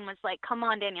called and was like, come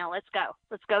on, Danielle, let's go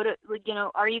to,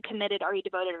 are you committed? Are you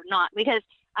devoted or not? Because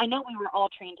I know we were all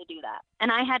trained to do that.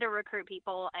 And I had to recruit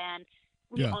people, and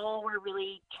we all were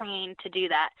really trained to do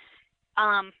that.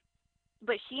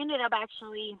 But she ended up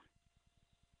actually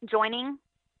joining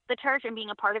the church and being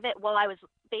a part of it while I was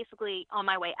basically on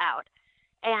my way out.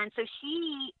 And so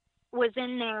she was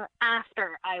in there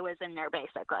after I was in there,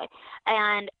 basically.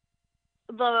 And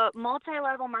the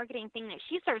multi-level marketing thing that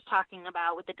she starts talking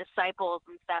about with the disciples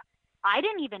and stuff, I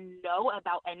didn't even know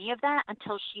about any of that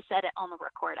until she said it on the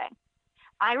recording.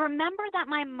 I remember that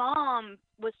my mom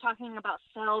was talking about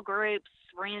cell groups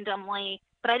randomly,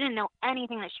 but I didn't know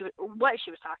anything what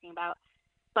she was talking about.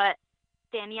 But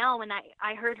Danielle, when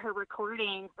I heard her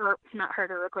recording, or not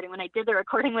heard her recording, when I did the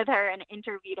recording with her and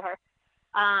interviewed her,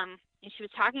 and she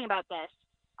was talking about this,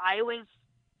 I was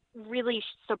really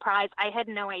surprised. I had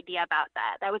no idea about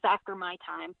that. That was after my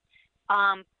time.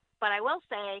 But I will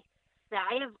say that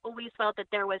I have always felt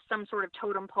that there was some sort of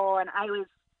totem pole, and I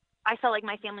felt like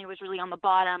my family was really on the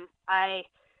bottom. I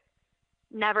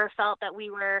never felt that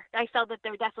I felt that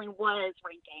there definitely was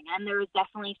ranking, and there was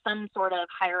definitely some sort of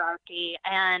hierarchy,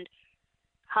 and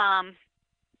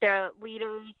the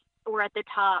leaders were at the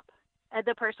top.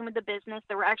 The person with the business,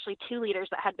 there were actually two leaders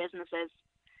that had businesses.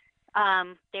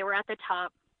 They were at the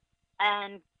top.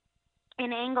 And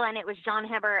in England, it was John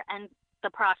Hibbert and the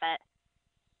Prophet.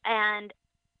 And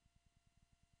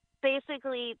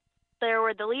basically, there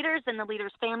were the leaders and the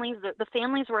leaders' families. The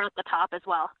families were at the top as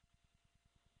well.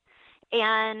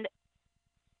 And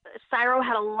Cyro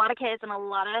had a lot of kids and a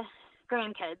lot of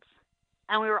grandkids.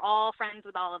 And we were all friends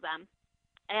with all of them.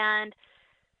 And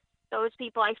those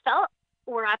people, I felt,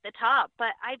 were at the top.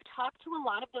 But I've talked to a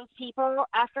lot of those people.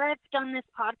 After I've done this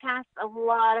podcast, a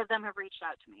lot of them have reached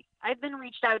out to me. I've been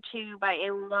reached out to by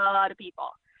a lot of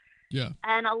people. Yeah.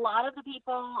 And a lot of the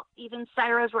people, even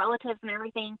Cyro's relatives and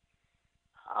everything,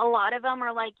 a lot of them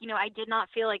are like, I did not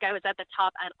feel like I was at the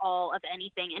top at all of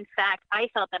anything. In fact, I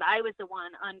felt that I was the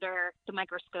one under the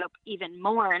microscope even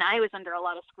more, and I was under a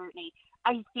lot of scrutiny.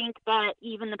 I think that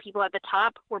even the people at the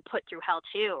top were put through hell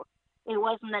too. It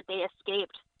wasn't that they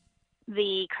escaped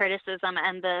the criticism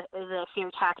and the fear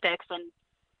tactics and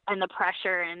and the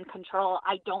pressure and control,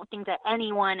 I don't think that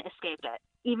anyone escaped it,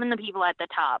 even the people at the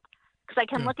top. Because I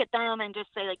can look at them and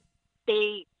just say, like,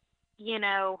 they, you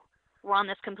know, were on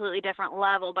this completely different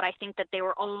level, but I think that they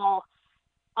were all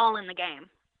in the game.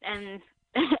 And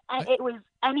it was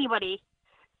anybody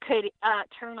could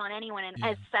turn on anyone, and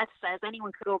as Seth says,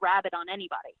 anyone could go rabid on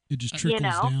anybody. It just trickles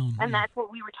down, and that's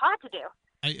what we were taught to do.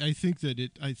 I think that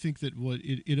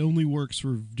it only works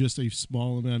for just a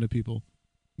small amount of people,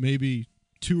 maybe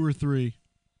 2 or 3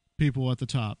 people at the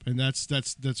top, and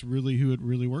that's really who it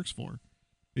really works for.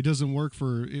 It doesn't work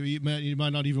for it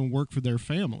might not even work for their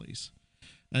families.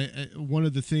 One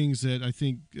of the things that I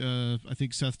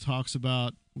think Seth talks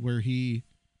about, where he's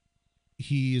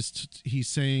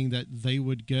saying that they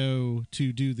would go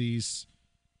to do these,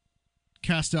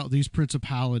 cast out these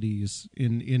principalities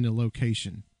in a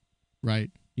location,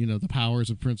 right? You know, the powers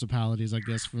of principalities, I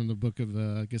guess, from the book of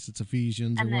I guess it's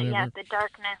Ephesians or whatever. The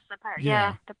darkness, the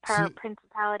power of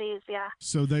principalities,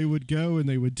 So they would go and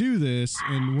they would do this,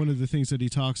 and one of the things that he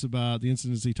talks about, the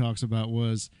incidents he talks about,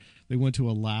 was they went to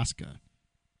Alaska.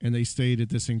 And they stayed at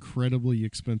this incredibly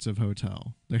expensive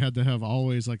hotel. They had to have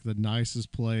always like the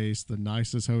nicest place, the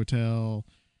nicest hotel.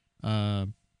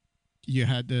 You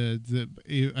had to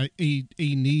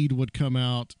a need would come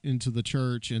out into the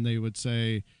church, and they would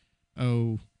say,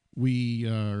 "Oh, we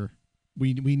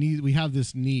have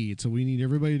this need, so we need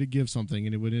everybody to give something,"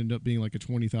 and it would end up being like a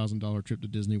 $20,000 trip to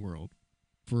Disney World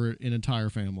for an entire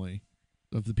family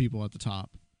of the people at the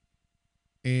top.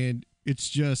 And it's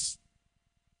just.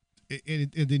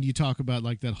 And then you talk about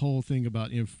like that whole thing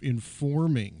about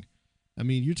informing. I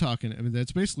mean,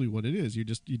 that's basically what it is.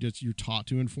 You're taught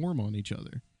to inform on each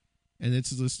other, and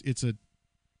it's a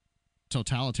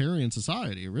totalitarian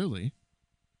society, really.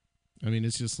 I mean,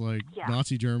 it's just like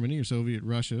Nazi Germany or Soviet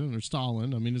Russia or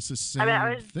Stalin. I mean, it's the same thing.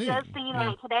 I was just thinking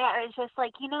about it today. I was just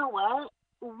like, you know what?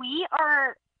 We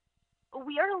are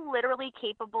literally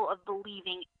capable of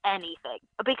believing anything,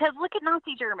 because look at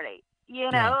Nazi Germany.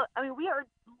 You know, I mean, we are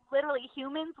literally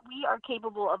humans. We are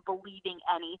capable of believing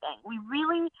anything. We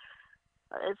really,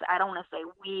 I don't want to say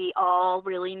we all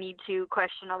really need to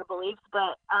question our beliefs,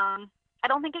 but I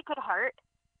don't think it could hurt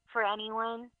for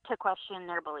anyone to question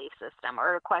their belief system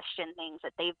or question things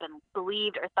that they've been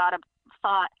believed or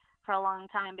thought for a long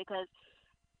time, because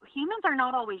humans are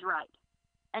not always right.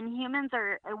 And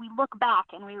we look back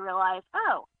and we realize,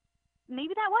 oh,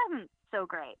 maybe that wasn't so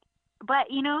great.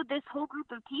 But, you know, this whole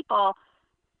group of people,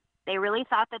 they really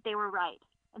thought that they were right.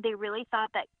 They really thought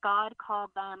that God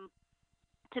called them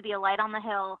to be a light on the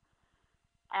hill,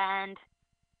 and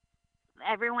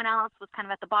everyone else was kind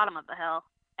of at the bottom of the hill.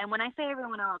 And when I say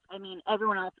everyone else, I mean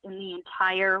everyone else in the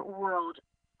entire world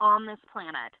on this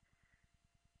planet.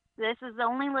 This is the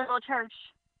only little church,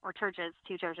 or churches,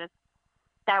 2 churches,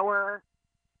 that were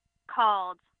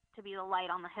called to be the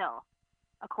light on the hill,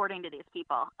 according to these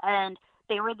people. And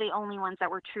they were the only ones that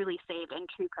were truly saved and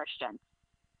true Christians.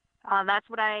 That's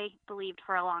what I believed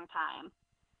for a long time.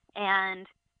 And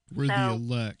we're the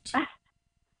elect.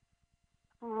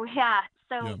 We're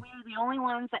the only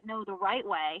ones that know the right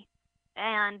way,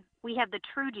 and we have the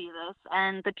true Jesus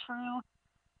and the true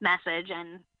message.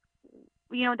 And,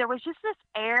 you know, there was just this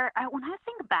air. When I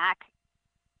think back,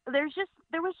 there was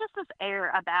just this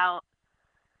air about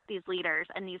these leaders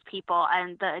and these people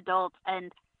and the adults,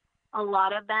 and a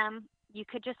lot of them, you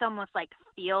could just almost like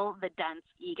feel the dense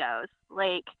egos.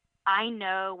 Like, I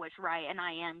know what's right and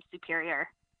I am superior.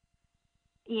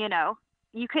 You know,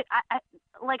 you could, I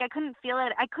couldn't feel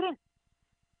it. I couldn't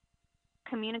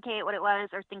communicate what it was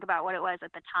or think about what it was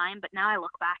at the time, but now I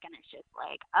look back and it's just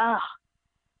like, ugh.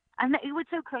 And what's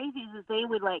so crazy is they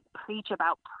would like preach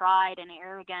about pride and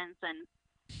arrogance, and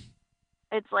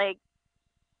it's like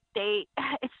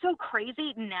it's so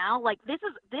crazy now. Like, this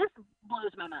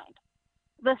blows my mind.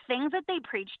 The things that they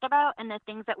preached about and the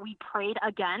things that we prayed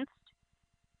against,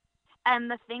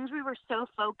 and the things we were so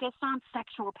focused on,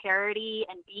 sexual purity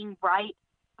and being right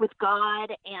with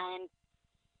God, and,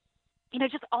 you know,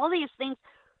 just all these things,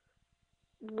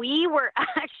 we were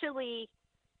actually,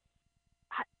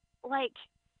 like,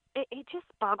 it just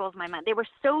boggles my mind. They were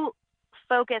so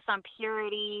focused on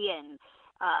purity and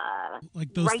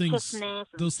like those righteousness.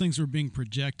 Those things were being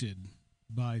projected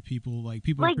by people. Like,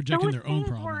 people were projecting their own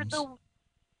problems.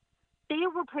 They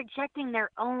were projecting their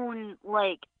own,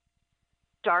 like,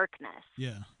 darkness.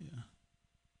 Yeah.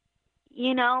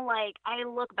 You know, like, I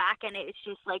look back and it's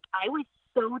just like, I was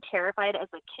so terrified as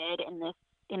a kid in this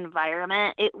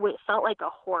environment. It felt like a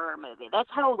horror movie. That's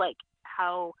how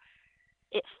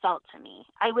it felt to me.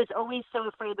 I was always so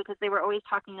afraid, because they were always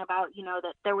talking about, you know,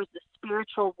 that there was this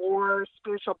spiritual war,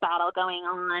 spiritual battle going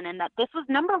on, and that this was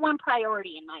number one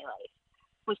priority in my life.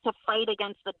 was to fight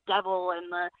against the devil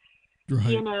and the, right.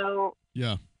 you know,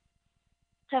 yeah,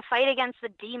 to fight against the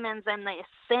demons and the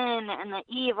sin and the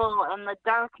evil and the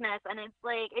darkness. And it's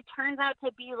like, it turns out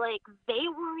to be like they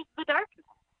were the darkness.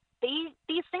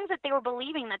 These things that they were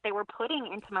believing that they were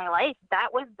putting into my life, that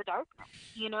was the darkness,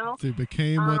 you know? They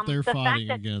became what they're fighting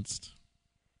against.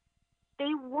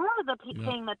 They were the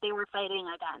thing that they were fighting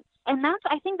against. And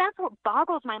I think that's what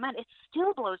boggles my mind. It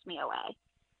still blows me away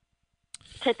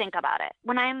to think about it.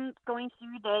 When I'm going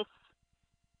through this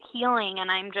healing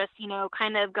and I'm just, you know,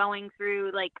 kind of going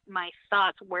through like my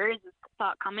thoughts, where is this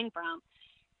thought coming from?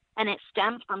 And it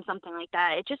stems from something like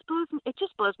that. It just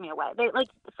blows me away. They, like,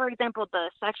 for example, the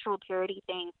sexual purity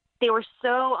thing, they were so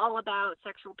all about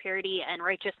sexual purity and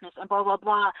righteousness and blah, blah,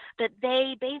 blah, that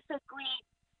they basically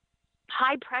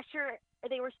high pressure,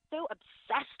 they were so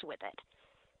obsessed with it,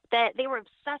 that they were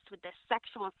obsessed with this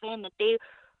sexual sin, that they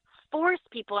forced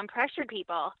people and pressured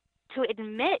people to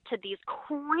admit to these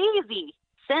crazy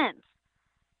sins.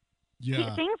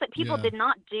 Yeah. Things that people did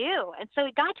not do. And so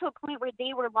it got to a point where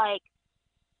they were like,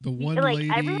 the one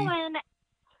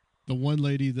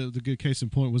lady, the good case in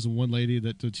point was the one lady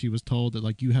that she was told that,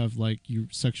 like, you have, like, your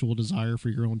sexual desire for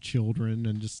your own children,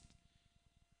 and just.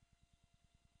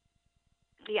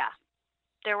 Yeah.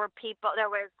 There was.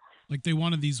 Like, they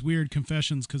wanted these weird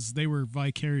confessions because they were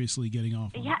vicariously getting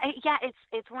off on it. Yeah,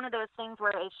 it's one of those things where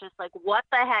it's just like, what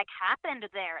the heck happened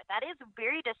there? That is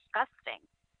very disgusting.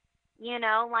 You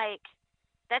know, like,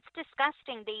 that's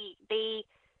disgusting. They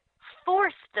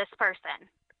forced this person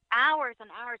hours and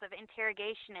hours of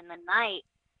interrogation in the night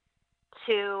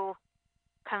to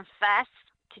confess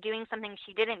to doing something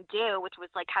she didn't do, which was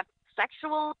like have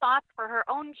sexual thoughts for her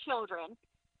own children,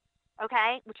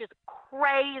 okay, which is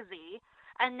crazy.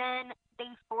 And then they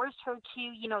forced her to,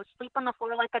 you know, sleep on the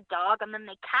floor like a dog, and then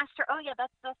they cast her. Oh yeah,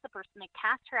 that's the person. They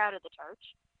cast her out of the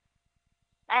church,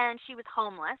 and she was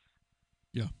homeless.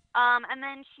 Yeah. And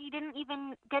then she didn't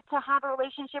even get to have a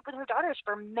relationship with her daughters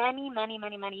for many, many,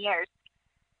 many, many years.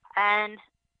 And,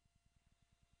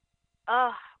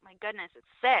 oh my goodness, it's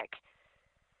sick.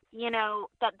 You know,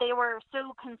 that they were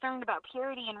so concerned about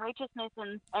purity and righteousness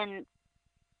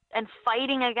and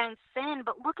fighting against sin,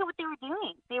 but look at what they were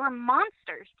doing. They were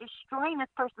monsters, destroying this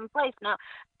person's life. Now,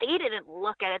 they didn't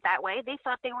look at it that way. They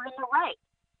thought they were in the right.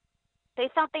 They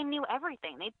thought they knew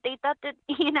everything. They thought that,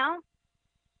 you know,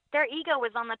 their ego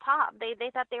was on the top. They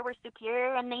thought they were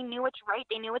superior and they knew what's right.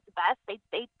 They knew what's best.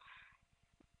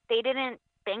 They didn't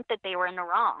think that they were in the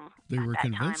wrong. They were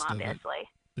convinced of it.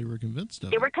 They were convinced of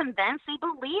it. They were convinced. They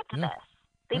believed this.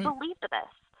 They believed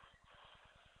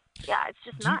this. Yeah, it's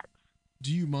just nuts.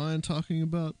 Do you mind talking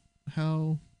about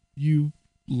how you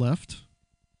left?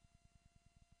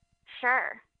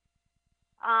 Sure.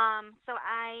 So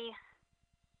I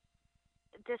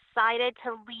decided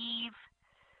to leave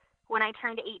when I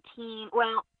turned 18.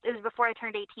 Well, it was before I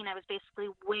turned 18. I was basically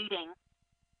waiting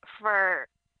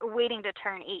to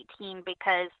turn 18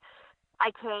 because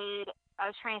I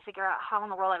was trying to figure out how in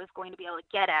the world I was going to be able to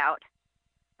get out.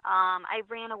 I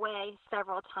ran away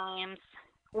several times.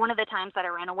 One of the times that I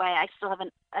ran away, I still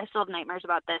have nightmares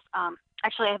about this.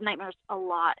 Actually, I have nightmares a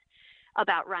lot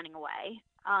about running away.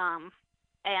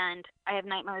 And I have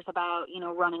nightmares about, you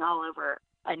know, running all over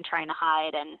and trying to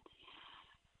hide. And,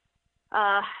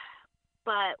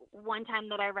 but one time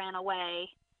that I ran away,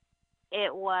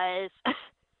 it was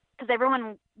because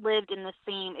everyone lived in the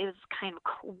same, it was kind of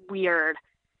weird.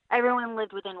 Everyone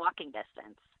lived within walking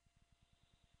distance.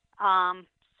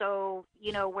 So,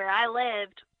 you know, where I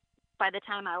lived, by the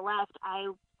time I left, I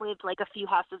lived like a few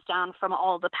houses down from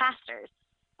all the pastors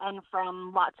and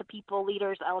from lots of people,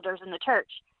 leaders, elders in the church.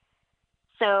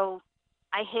 So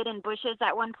I hid in bushes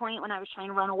at one point when I was trying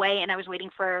to run away, and I was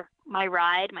waiting for my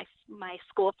ride, my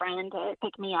school friend to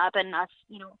pick me up and us,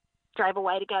 you know, drive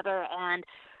away together. And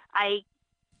I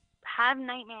have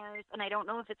nightmares, and I don't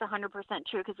know if it's 100%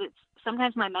 true because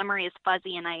sometimes my memory is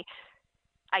fuzzy, and I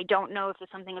don't know if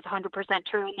something is 100%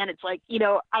 true. And then it's like, you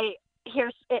know, I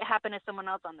hear it happen to someone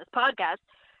else on this podcast,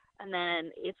 and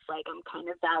then it's like I'm kind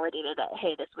of validated that,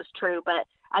 hey, this was true. But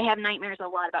I have nightmares a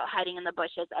lot about hiding in the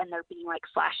bushes and there being like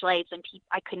flashlights, and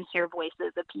I couldn't hear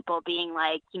voices of people being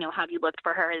like, you know, have you looked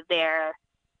for her there?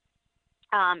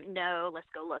 No, let's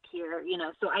go look here, you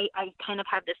know. So I kind of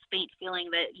have this faint feeling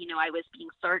that, you know, I was being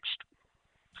searched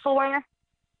for.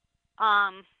 But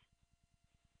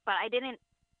I didn't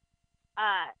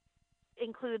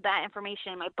include that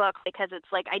information in my book because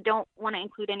it's like I don't want to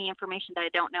include any information that I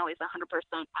don't know is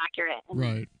 100% accurate. And,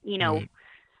 right. You know, right.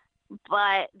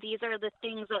 But these are the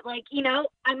things that, like, you know,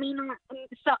 I mean,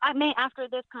 so I may, after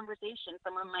this conversation,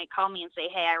 someone might call me and say,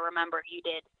 hey, I remember you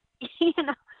did, you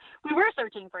know, we were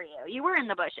searching for you. You were in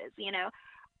the bushes, you know.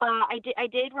 But I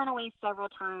did run away several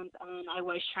times, and I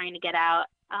was trying to get out.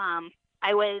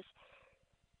 I was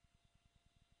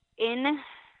in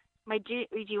my. Do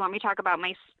you want me to talk about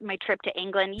my trip to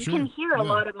England? You can hear a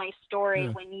lot of my story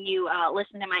when you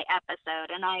listen to my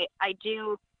episode, and I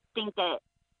do think that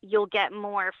you'll get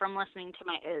more from listening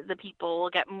to the people. Will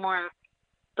get more.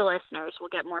 The listeners will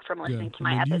get more from listening to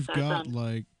my episodes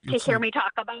than to hear me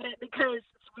talk about it, because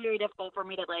it's very difficult for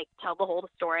me to tell the whole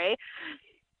story.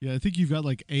 Yeah, I think you've got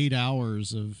 8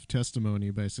 hours of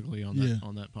testimony basically on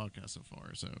that podcast so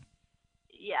far. So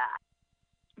yeah,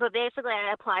 but basically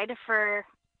I applied for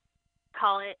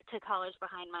college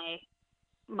behind my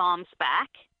mom's back.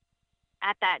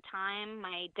 At that time,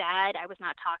 I was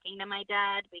not talking to my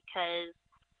dad because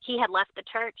he had left the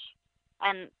church,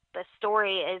 and the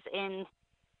story is in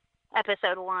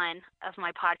episode 1 of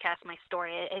my podcast, my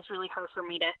story. It's really hard for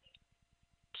me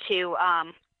to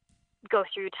go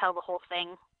through, tell the whole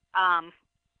thing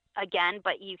again,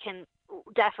 but you can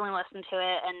definitely listen to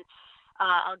it, and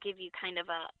I'll give you kind of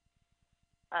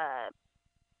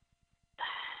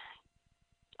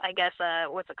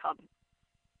what's it called?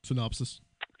 Synopsis.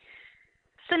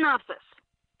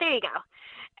 There you go.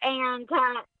 And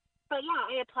but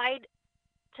yeah, I applied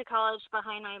to college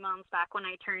behind my mom's back when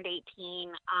I turned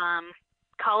 18.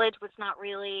 College was not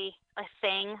really a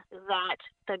thing that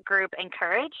the group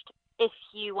encouraged. If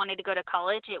you wanted to go to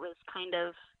college, it was kind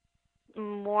of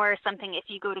more something. If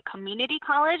you go to community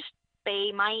college,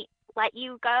 they might let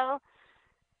you go,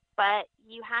 but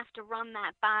you have to run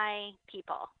that by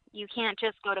people. You can't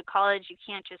just go to college. You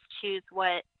can't just choose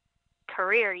what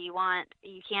career you want.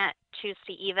 You can't choose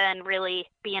to even really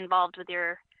be involved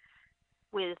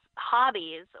with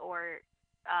hobbies or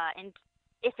and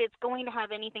if it's going to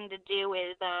have anything to do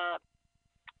with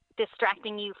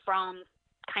distracting you from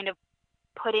kind of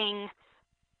putting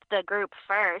the group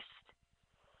first,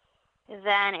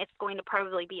 then it's going to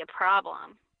probably be a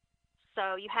problem.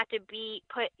 So you had to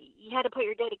put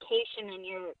your dedication and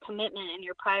your commitment and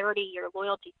your priority, your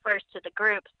loyalty first to the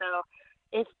group. So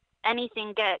if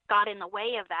anything got in the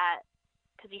way of that,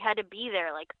 because you had to be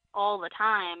there all the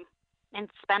time and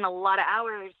spend a lot of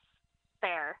hours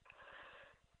there,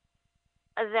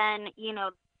 then,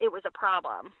 it was a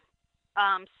problem.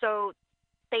 So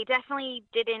they definitely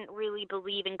didn't really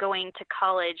believe in going to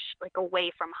college,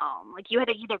 away from home. You had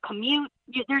to either commute.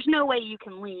 There's no way you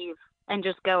can leave and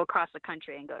just go across the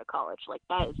country and go to college.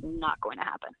 That is not going to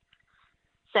happen.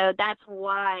 So that's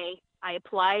why I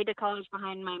applied to college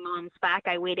behind my mom's back.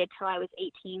 I waited till I was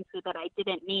 18 so that I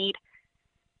didn't need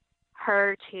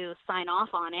her to sign off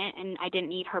on it, and I didn't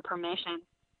need her permission.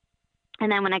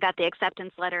 And then when I got the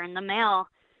acceptance letter in the mail,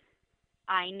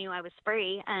 I knew I was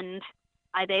free, and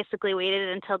I basically waited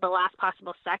until the last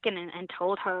possible second and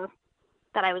told her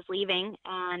that I was leaving,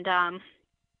 and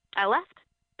I left.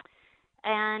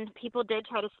 And people did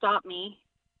try to stop me.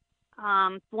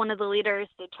 One of the leaders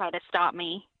did try to stop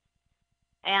me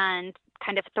and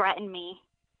kind of threaten me.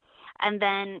 And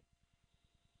then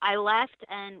I left,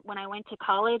 and when I went to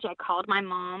college, I called my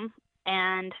mom,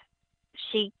 and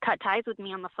she cut ties with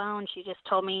me on the phone. She just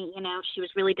told me, she was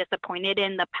really disappointed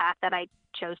in the path that I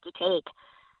chose to take,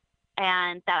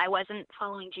 and that I wasn't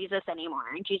following Jesus anymore,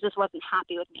 and Jesus wasn't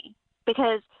happy with me.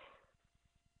 Because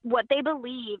what they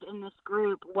believed in this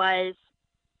group was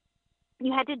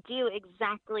you had to do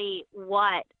exactly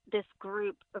what this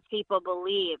group of people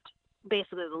believed,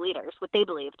 basically the leaders, what they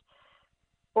believed,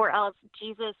 or else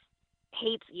Jesus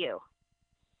hates you.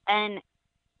 And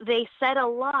they said a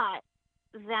lot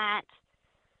that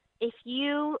if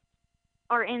you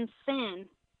are in sin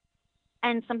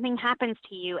and something happens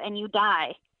to you and you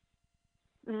die,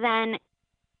 then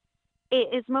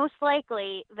it is most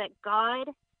likely that God,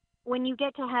 when you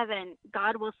get to heaven,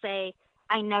 God will say,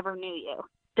 I never knew you.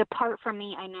 Depart from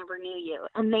me, I never knew you.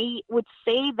 And they would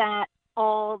say that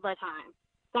all the time.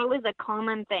 That was a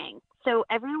common thing. So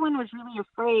everyone was really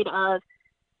afraid of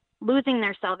losing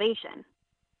their salvation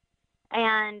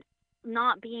and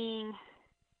not being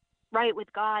right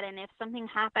with God. And if something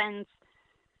happens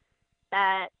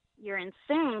that you're in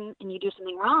sin and you do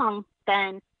something wrong,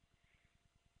 then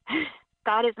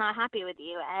God is not happy with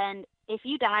you. And if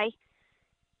you die,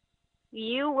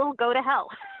 you will go to hell.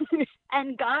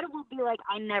 And God will be like,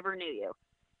 I never knew you.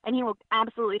 And he will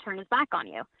absolutely turn his back on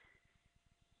you.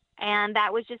 And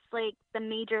that was just the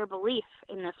major belief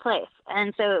in this place.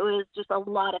 And so it was just a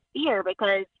lot of fear,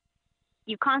 because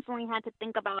you constantly had to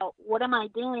think about, what am I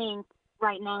doing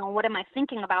right now? What am I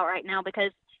thinking about right now?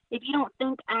 Because if you don't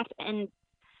think, act, and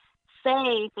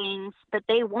say things that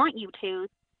they want you to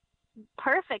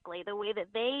perfectly, the way that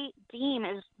they deem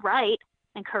is right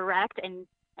and correct and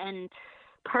and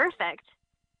perfect,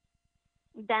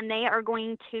 then they are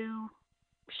going to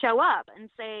show up and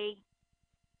say,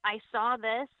 I saw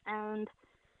this and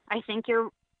I think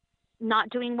you're not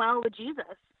doing well with Jesus.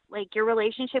 Like, your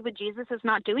relationship with Jesus is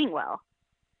not doing well.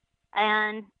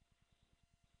 And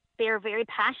they're very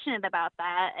passionate about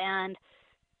that. And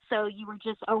so I was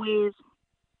just always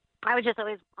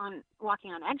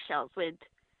walking on eggshells with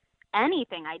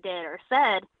anything I did or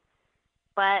said.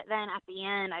 But then at the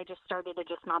end, I just started to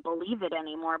just not believe it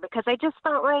anymore, because I just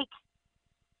felt like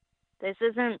this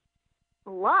isn't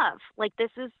love. Like,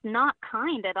 this is not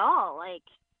kind at all. Like,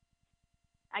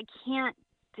 I can't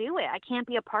do it. I can't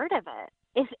be a part of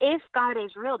it. If God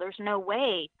is real, there's no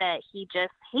way that he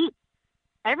just hates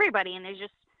everybody, and there's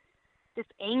just this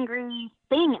angry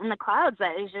thing in the clouds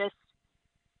that is just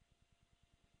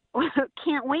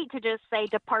can't wait to just say,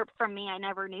 depart from me, I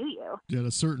never knew you. At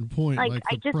a certain point, like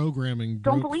the programming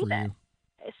don't broke believe for it.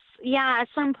 you. Yeah, at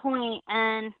some point.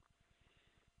 And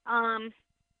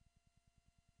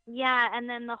yeah, and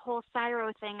then the whole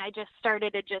Syro thing, I just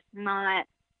started to just not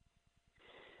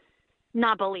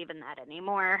believe in that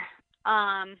anymore.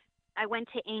 I went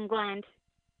to England.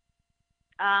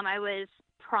 I was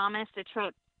promised a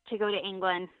trip to go to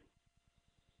England.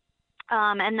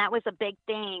 And that was a big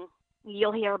thing.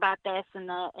 You'll hear about this in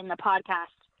the podcast.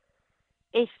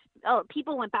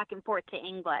 People went back and forth to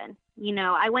England. You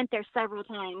know, I went there several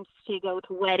times to go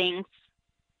to weddings.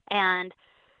 And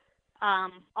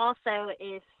also,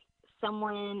 if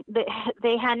someone,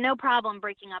 they had no problem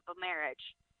breaking up a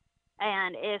marriage.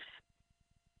 And if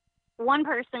one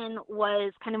person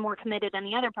was kind of more committed than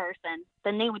the other person,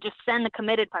 then they would just send the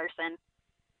committed person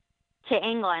to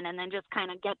England and then just kind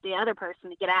of get the other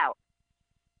person to get out.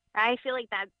 I feel like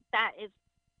that is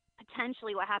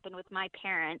potentially what happened with my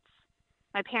parents.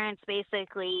 My parents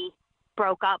basically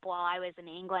broke up while I was in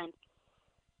England.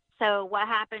 So what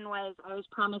happened was I was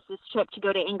promised this trip to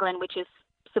go to England, which is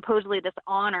supposedly this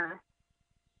honor.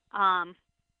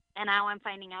 And now I'm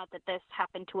finding out that this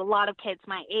happened to a lot of kids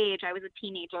my age. I was a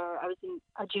teenager. I was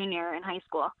a junior in high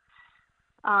school.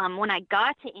 When I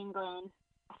got to England,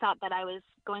 I thought that I was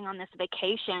going on this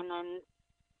vacation. And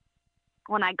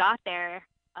when I got there,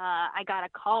 I got a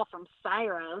call from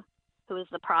Syro, who is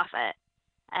the prophet.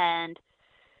 And,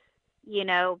 you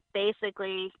know,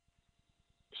 basically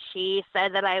she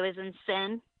said that I was in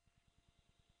sin.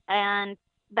 And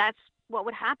that's what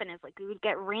would happen, is like we would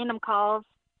get random calls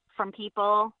from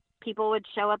people. People would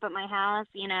show up at my house,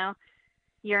 you know,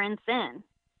 you're in sin.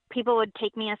 People would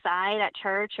take me aside at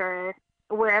church or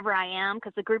wherever I am,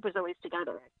 because the group was always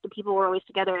together. The people were always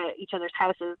together at each other's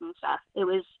houses and stuff. It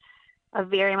was a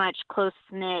very much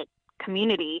close-knit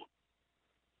community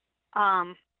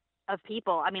of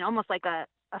people. I mean, almost like a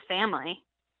family.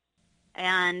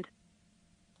 And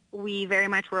we very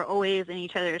much were always in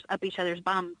each other's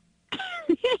bums.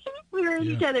 We were in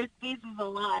each other's faces a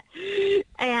lot.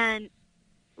 And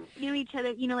knew each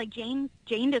other, you know, like Jane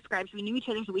describes, we knew each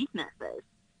other's weaknesses.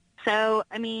 So,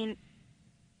 I mean,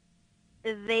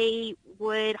 they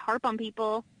would harp on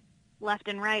people left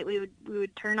and right. We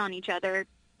would turn on each other,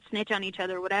 snitch on each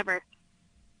other, whatever.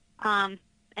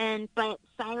 But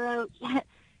Syro, this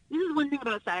is one thing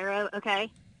about Syro,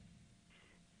 okay?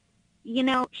 You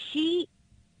know, she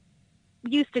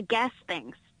used to guess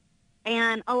things.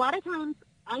 And a lot of times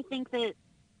I think that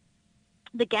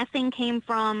the guessing came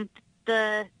from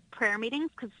the prayer meetings,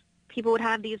 because people would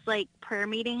have these like prayer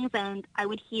meetings, and I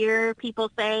would hear people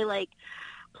say like,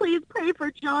 please pray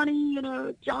for Johnny. You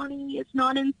know, Johnny is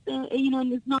not in sin, you know,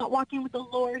 and is not walking with the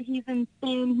Lord. He's in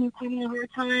sin. He's having a hard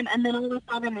time. And then all of a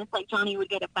sudden it's like Johnny would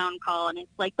get a phone call, and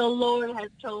it's like, the Lord has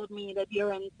told me that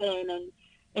you're in sin. And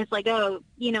it's like, oh,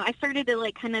 you know, I started to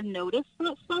like kind of notice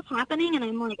that stuff happening, and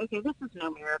I'm like, okay, this is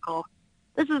no miracle.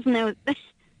 This is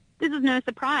no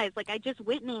surprise. Like, I just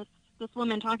witnessed this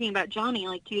woman talking about Johnny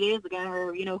like 2 days ago,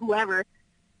 or, you know, whoever.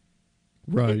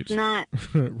 Right. It's not.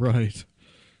 Right.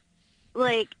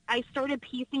 Like, I started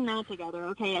piecing that together,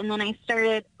 okay? And then I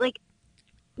started, like,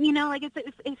 you know, like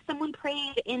if someone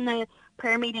prayed in the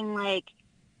prayer meeting, like,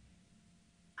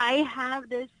 I have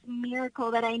this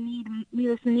miracle that I need,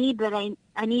 this need that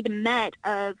I need met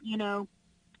of, you know,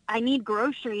 I need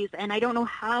groceries, and I don't know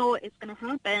how it's going to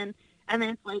happen. And then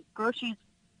it's like groceries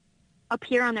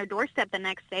appear on their doorstep the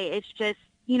next day. It's just,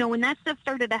 you know, when that stuff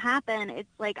started to happen, it's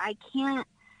like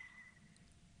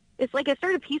it's like I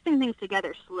started piecing things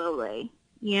together slowly,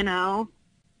 you know.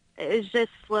 It's just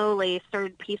slowly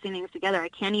started piecing things together. I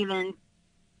can't even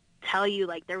tell you,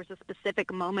 like, there was a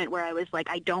specific moment where I was like,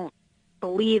 I don't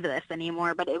believe this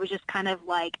anymore, but it was just kind of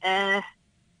like,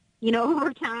 you know,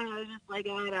 over time I was just like,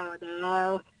 I don't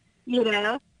know, you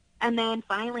know. And then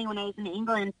finally, when I was in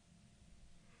England,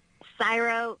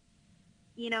 Cyro,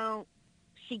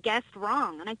 she guessed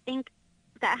wrong. And I think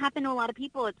that happened to a lot of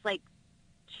people. It's like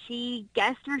she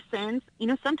guessed her sins.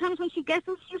 Sometimes when she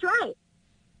guesses, she's right.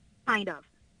 Kind of.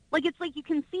 Like, it's like you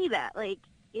can see that. Like,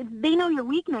 they know your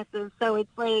weaknesses, so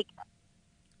it's like,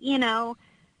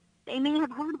 they may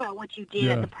have heard about what you did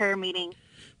at the prayer meeting.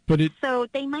 So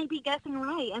they might be guessing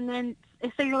right. And then,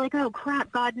 so you're like, oh,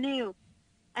 crap, God knew.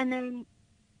 And then,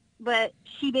 but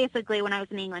she basically, when I was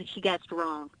in England, she guessed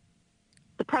wrong.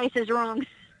 The price is wrong.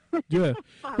 Yeah.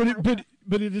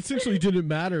 But it essentially didn't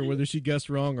matter whether she guessed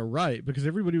wrong or right, because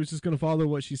everybody was just going to follow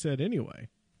what she said anyway.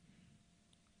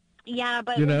 Yeah,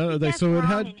 but so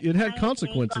it had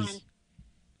consequences.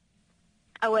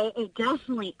 Oh, it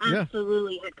definitely,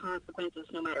 absolutely had consequences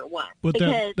no matter what. But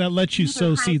that lets you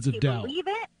sow seeds of doubt. Believe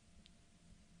it.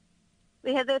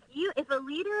 Because if a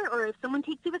leader or if someone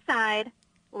takes you aside,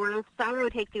 or if Cyro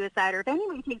takes you aside, or if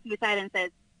anybody takes you aside and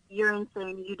says, you're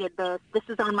insane, you did this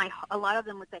is on my, a lot of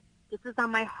them would say, this is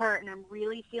on my heart, and I'm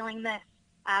really feeling this,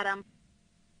 Adam.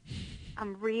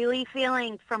 I'm really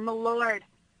feeling from the Lord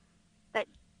that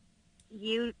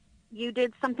you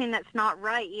did something that's not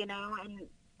right, and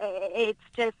it's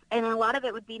just, and a lot of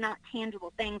it would be not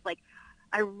tangible things. Like,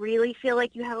 I really feel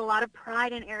like you have a lot of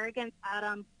pride and arrogance,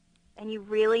 Adam, and you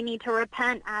really need to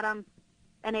repent, Adam.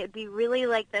 And it would be really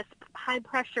like this high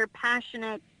pressure,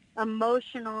 passionate,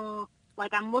 emotional,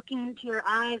 like, I'm looking into your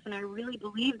eyes and I really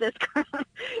believe this.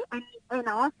 and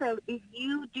also, if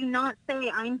you do not say,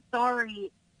 I'm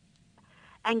sorry,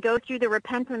 and go through the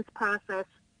repentance process,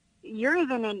 you're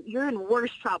in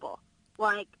worse trouble.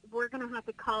 Like, we're going to have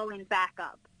to call in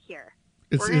backup here.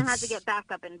 We're going to have to get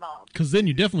backup involved. Because then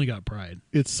you definitely got pride.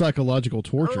 It's psychological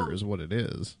torture is what it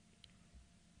is.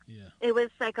 Yeah. It was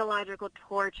psychological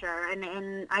torture,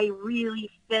 and I really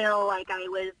feel like I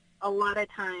was a lot of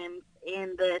times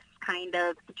in this kind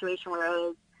of situation where I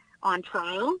was on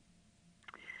trial,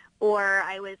 or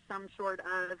I was some sort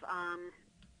of,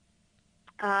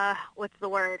 what's the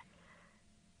word?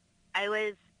 I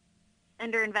was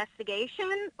under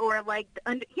investigation, or like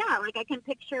I can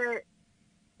picture,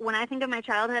 when I think of my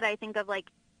childhood, I think of like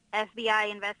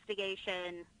FBI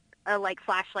investigation, like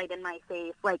flashlight in my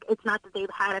face. Like, it's not that they've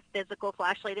had a physical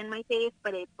flashlight in my face,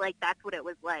 but it's like that's what it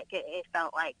was like. It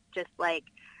felt like just like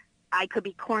I could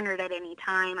be cornered at any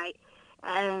time.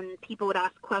 And people would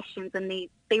ask questions, and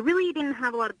they really didn't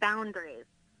have a lot of boundaries.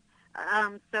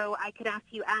 So I could ask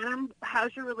you, Adam,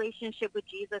 how's your relationship with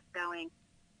Jesus going?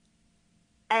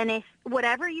 And if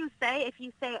whatever you say, if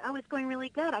you say, oh, it's going really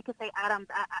good, I could say, Adam,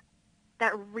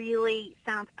 that really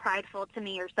sounds prideful to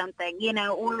me or something,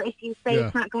 or if you say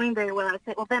it's not going very well, I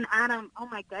say, well, then Adam, oh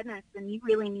my goodness, then you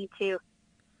really need to,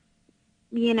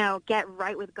 get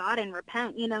right with God and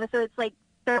repent, so it's like,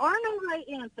 there are no right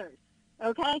answers.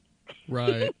 Okay.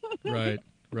 Right.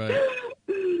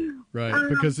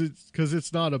 Because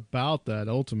it's not about that.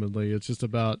 Ultimately, it's just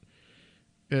about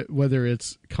whether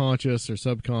it's conscious or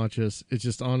subconscious. It's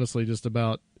just honestly just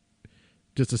about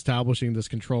just establishing this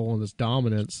control and this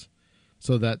dominance,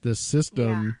 so that this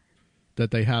system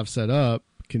that they have set up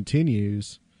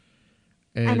continues.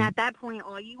 And at that point,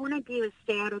 all you want to do is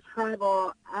stay out of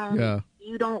trouble.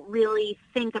 You don't really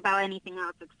think about anything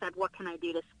else except, what can I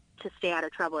do to stay out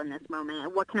of trouble in this moment?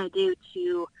 And what can I do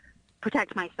to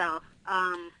protect myself?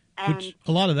 Which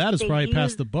a lot of that is probably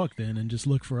pass the buck then, and just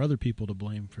look for other people to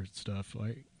blame for stuff,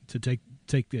 like to take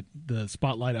the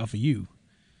spotlight off of you.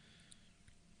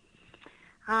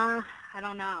 I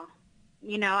don't know.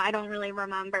 I don't really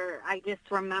remember. I just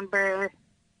remember,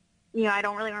 I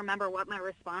don't really remember what my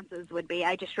responses would be.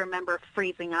 I just remember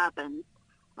freezing up and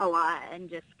a lot and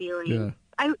just feeling,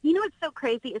 it's so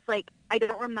crazy. It's like, I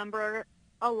don't remember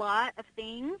a lot of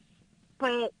things,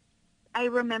 but I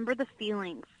remember the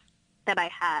feelings that I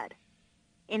had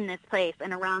in this place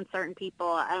and around certain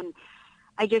people. And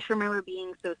I just remember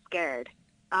being so scared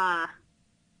that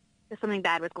something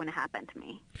bad was going to happen to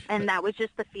me. And that was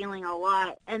just the feeling a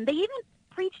lot. And they even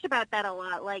preached about that a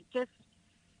lot. Like, just,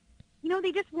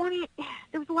 they just wanted,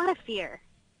 there was a lot of fear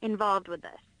involved with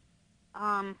this.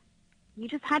 You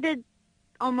just had to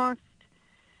almost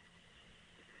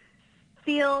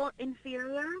feel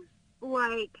inferior,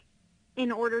 like,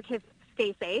 in order to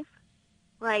stay safe.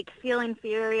 Like, feel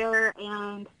inferior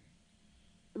and,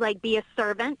 like, be a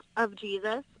servant of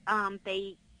Jesus.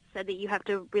 They said that you have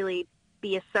to really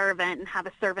be a servant and have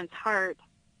a servant's heart.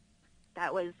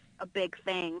 That was a big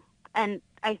thing. And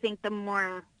I think the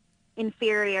more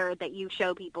inferior that you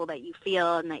show people that you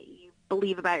feel and that you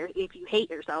believe about if you hate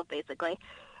yourself, basically,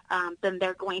 then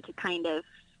they're going to kind of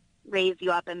raise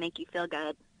you up and make you feel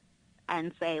good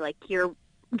and say, like, you're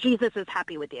Jesus is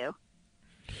happy with you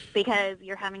because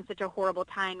you're having such a horrible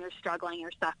time, you're struggling,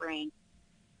 you're suffering,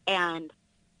 and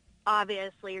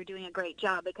obviously you're doing a great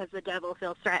job because the devil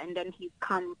feels threatened and he's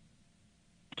come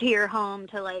to your home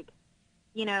to, like,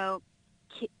 you know,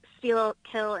 steal,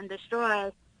 kill, and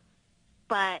destroy,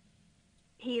 but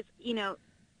he's, you know,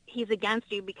 he's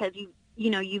against you because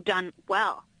you've done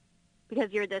well,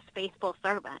 because you're this faithful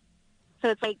servant. So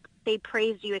it's like they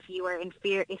praised you if you were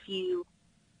if you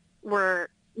were,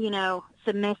 you know,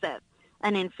 submissive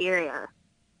and inferior.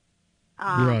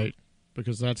 Right,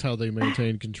 because that's how they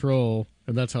maintain control,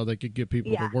 and that's how they could get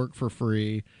people to work for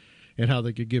free, and how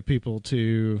they could get people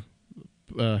to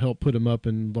help put them up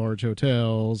in large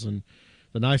hotels and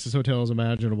the nicest hotels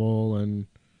imaginable, and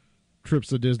trips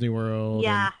to Disney World.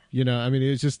 Yeah. And, you know, I mean,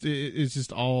 it's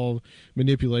just all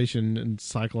manipulation and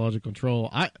psychological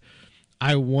control.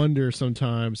 I wonder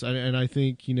sometimes, and I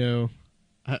think, you know,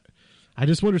 I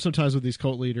just wonder sometimes with these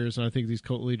cult leaders, and I think these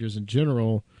cult leaders in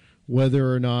general,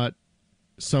 whether or not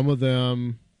some of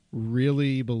them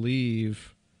really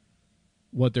believe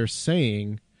what they're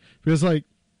saying. Because, like,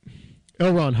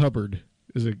 L. Ron Hubbard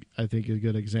is, I think, a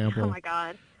good example. Oh, my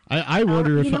God. I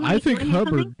wonder if, I think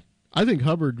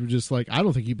Hubbard was just like, I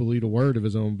don't think he believed a word of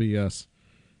his own BS.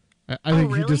 I think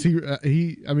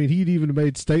really? I mean, he'd even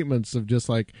made statements of just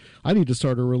like, I need to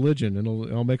start a religion and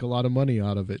I'll make a lot of money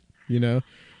out of it, you know?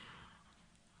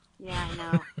 Yeah, I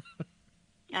know.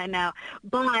 I know.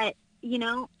 But, you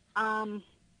know,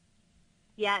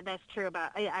 yeah, that's true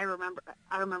about, I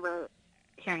remember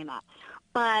hearing that.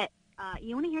 But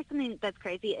you want to hear something that's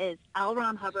crazy is L.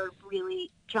 Ron Hubbard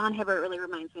John Hibbert really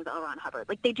reminds me of L. Ron Hubbard.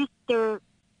 Like,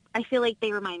 I feel like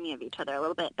they remind me of each other a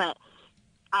little bit, but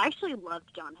I actually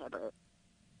loved John Hibbert.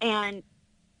 And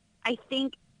I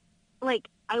think, like,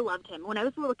 I loved him. When I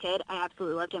was a little kid, I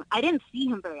absolutely loved him. I didn't see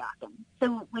him very often.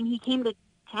 So when he came to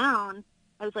town,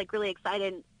 I was, like, really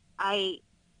excited.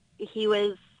 He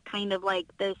was kind of like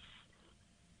this,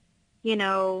 you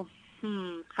know,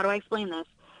 how do I explain this?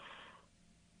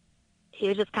 He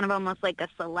was just kind of almost like a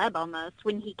celeb almost.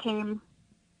 When he came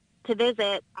to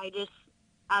visit, I just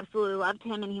absolutely loved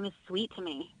him, and he was sweet to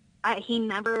me. He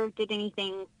never did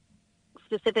anything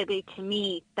specifically to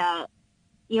me that,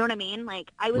 you know what I mean?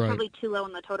 Like, I was probably too low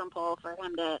on the totem pole for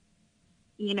him to,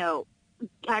 you know,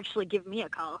 actually give me a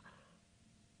call.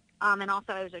 And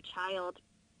also I was a child,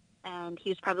 and he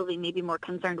was probably maybe more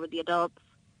concerned with the adults.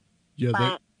 Yeah,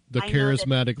 but the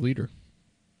charismatic leader.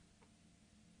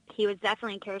 He was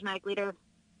definitely a charismatic leader.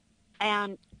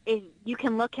 And if you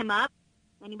can look him up,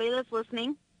 anybody that's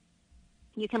listening,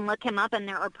 you can look him up, and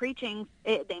there are preachings.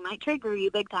 They might trigger you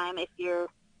big time if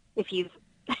you've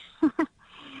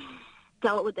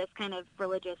dealt with this kind of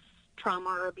religious trauma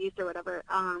or abuse or whatever.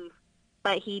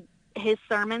 But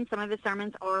some of his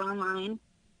sermons are online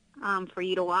for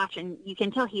you to watch, and you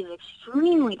can tell he's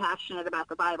extremely passionate about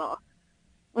the Bible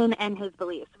and his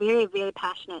beliefs. Very, very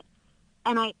passionate.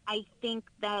 And I think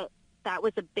that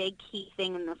was a big key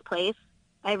thing in this place.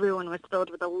 Everyone was filled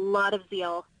with a lot of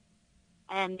zeal,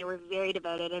 and they were very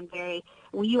devoted and very...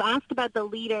 When you asked about the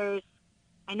leaders,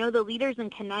 I know the leaders in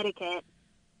Connecticut,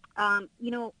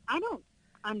 you know, I don't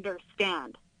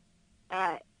understand.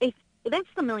 If that's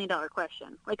the $1 million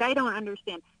question. Like, I don't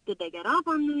understand. Did they get off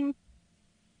on this?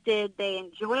 Did they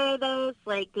enjoy this?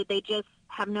 Like, did they just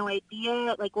have no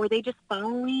idea? Like, were they just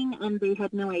following and they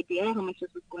had no idea how much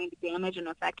this was going to damage and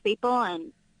affect people?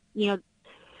 And, you know,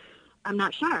 I'm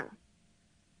not sure.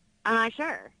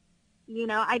 You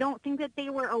know, I don't think that they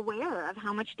were aware of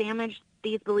how much damage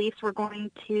these beliefs were going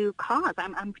to cause.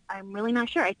 I'm really not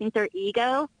sure. I think their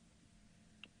ego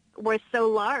was so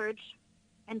large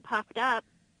and puffed up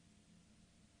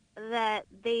that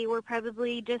they were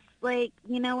probably just like,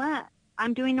 you know what?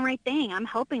 I'm doing the right thing. I'm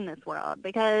helping this world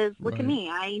because look at me.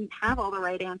 I have all the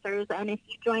right answers. And if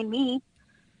you join me,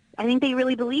 I think they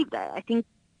really believed it. I think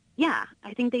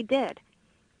they did.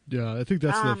 Yeah, I think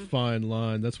that's the fine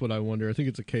line. That's what I wonder. I think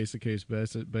it's a case-to-case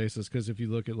basis because if you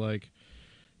look at, like,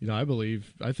 you know,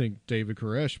 I think David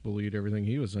Koresh believed everything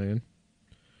he was saying,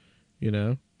 you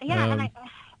know? Yeah, and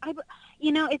I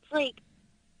you know, it's like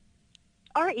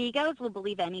our egos will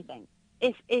believe anything.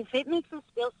 If it makes us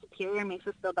feel superior, makes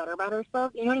us feel better about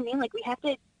ourselves, you know what I mean? Like, we have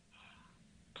to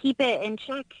keep it in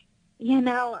check, you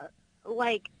know?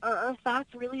 Like, are our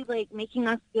thoughts really, like, making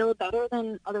us feel better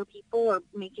than other people or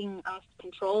making us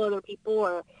control other people?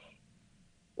 Or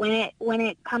when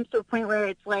it comes to a point where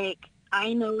it's like,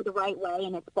 I know the right way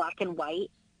and it's black and white,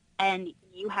 and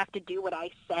you have to do what I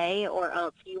say or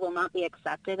else you will not be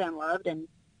accepted and loved, and,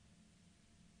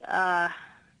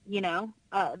 you know,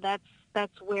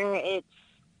 that's where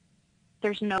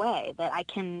there's no way that I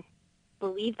can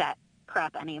believe that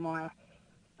crap anymore.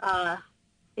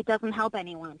 It doesn't help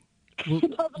anyone. Well,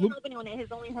 it doesn't help anyone. It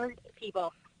has only hurt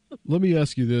people. Let me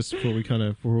ask you this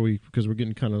because we're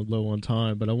getting kind of low on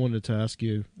time, but I wanted to ask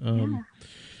you,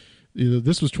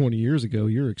 this was 20 years ago,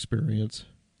 your experience.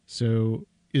 So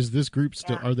is this group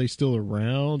still, are they still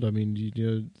around? I mean,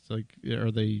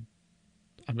 are they,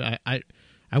 I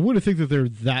wouldn't think that they're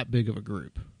that big of a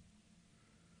group.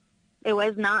 It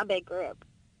was not a big group.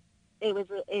 It was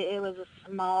a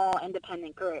small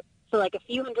independent group. So like a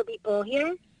few hundred people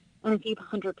here and a few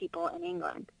hundred people in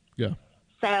England. Yeah.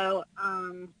 So,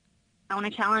 I want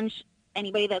to challenge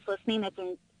anybody that's listening that's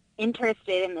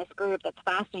interested in this group, that's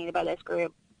fascinated by this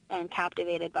group and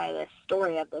captivated by the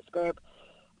story of this group,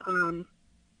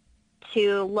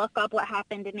 to look up what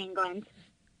happened in England,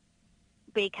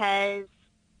 because,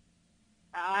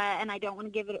 and I don't want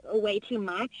to give it away too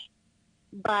much,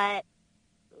 but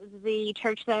the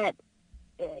church that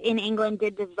in England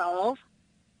did dissolve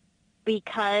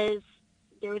because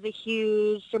there was a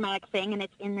huge dramatic thing, and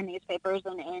it's in the newspapers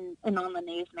and on the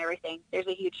news and everything. There's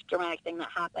a huge dramatic thing that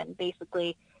happened.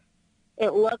 Basically,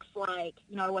 it looks like,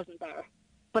 I wasn't there,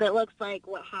 but it looks like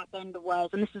what happened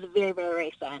was, and this is very, very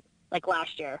recent, like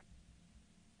last year,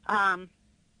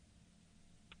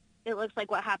 it looks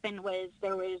like what happened was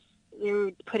they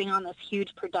were putting on this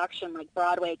huge production, like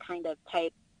Broadway kind of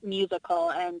type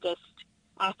musical, and just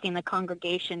asking the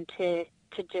congregation to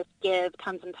just give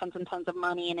tons and tons and tons of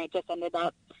money, and it just ended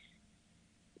up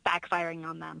backfiring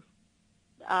on them.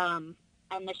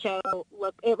 And the show,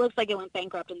 it looks like it went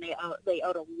bankrupt, and they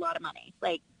owed a lot of money.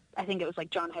 Like, I think it was like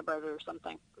John Hedberg or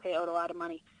something. They owed a lot of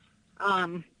money.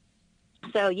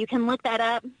 So you can look that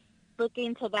up, look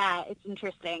into that. It's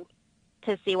interesting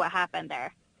to see what happened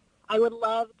there. I would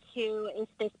love to, if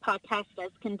this podcast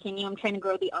does continue, I'm trying to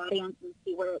grow the audience and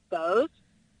see where it goes.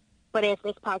 But if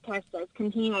this podcast does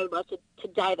continue, I would love to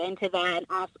dive into that and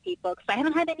ask people, because I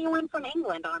haven't had anyone from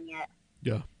England on yet.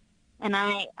 Yeah. And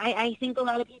I think a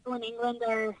lot of people in England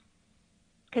are,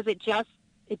 because it just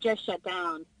shut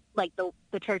down, like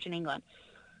the church in England.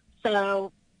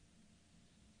 So,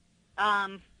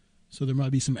 so there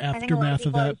might be some aftermath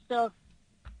of that.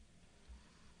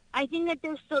 I think that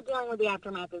they're still dealing with the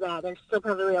aftermath of that. There's still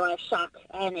probably a lot of shock,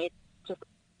 and it just,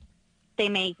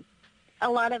 a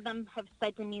lot of them have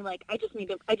said to me, like, I just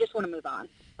want to move on.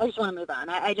 I just want to move on.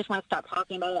 I just want to stop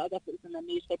talking about it. I guess it was in the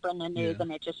newspaper and the news,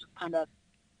 and it just kind of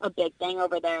a big thing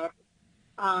over there.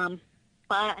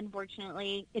 But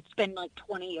unfortunately, it's been like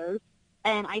 20 years,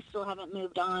 and I still haven't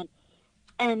moved on.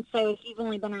 And so if you've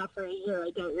only been out for a year,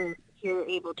 I doubt you're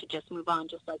able to just move on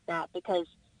just like that, because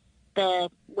the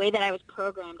way that I was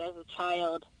programmed as a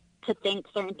child to think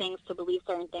certain things, to believe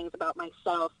certain things about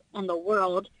myself and the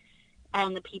world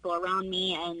and the people around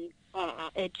me, and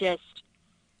it just,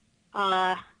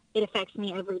 it affects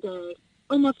me every day,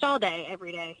 almost all day,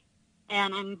 every day.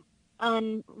 And I'm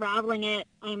unraveling it.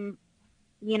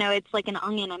 It's like an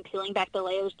onion. I'm peeling back the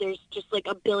layers. There's just like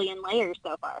a billion layers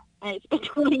so far. And it's been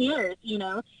 20 years,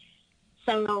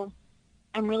 So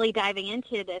I'm really diving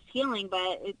into this healing,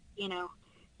 but,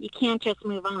 you can't just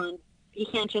move on. You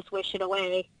can't just wish it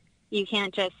away. You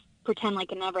can't just pretend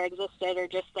like it never existed, or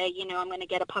just say, I'm going to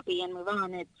get a puppy and move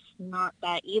on. It's not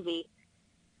that easy.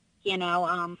 You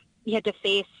have to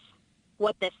face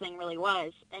what this thing really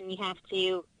was, and you have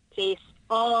to face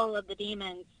all of the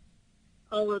demons,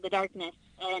 all of the darkness,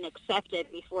 and accept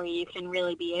it before you can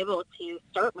really be able to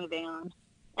start moving on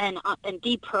and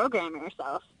deprogram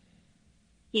yourself,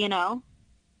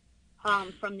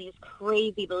 from these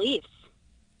crazy beliefs.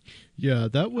 Yeah,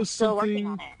 that was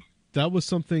something. That was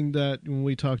something that when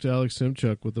we talked to Alex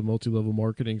Simchuk with the multi-level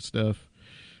marketing stuff,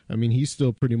 I mean, he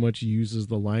still pretty much uses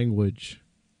the language,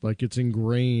 like it's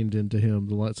ingrained into him,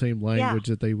 the same language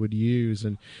that they would use.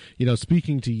 And,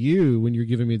 speaking to you, when you're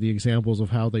giving me the examples of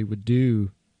how they would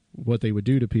do what they would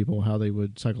do to people, how they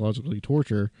would psychologically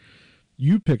torture,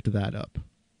 you picked that up.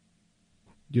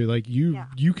 You're like,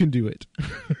 you can do it.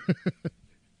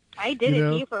 I did it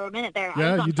to you for a minute there. Yeah,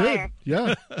 I was on you fire.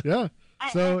 did. Yeah.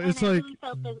 So it's like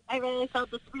I really felt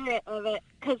the spirit of it,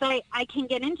 because I can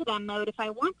get into that mode if I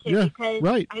want to, because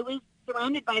I was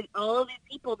surrounded by all of these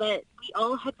people that we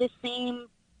all had the same.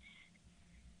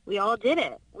 We all did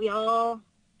it. We all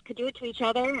could do it to each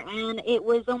other, and it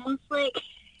was almost like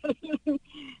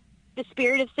the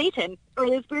spirit of Satan or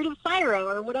the spirit of Syro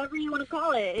or whatever you want to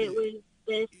call it. It was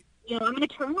this. I'm going to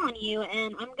turn on you,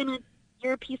 and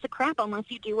you're a piece of crap unless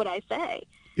you do what I say.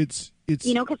 It's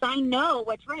because I know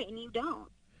what's right and you don't.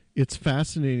 It's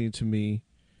fascinating to me,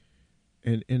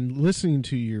 and listening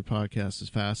to your podcast is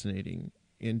fascinating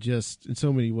in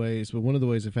so many ways. But one of the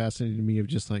ways it fascinated me of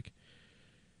just like,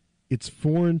 it's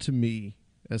foreign to me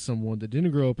as someone that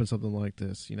didn't grow up in something like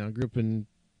this. You know, I grew up in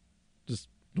just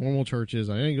normal churches.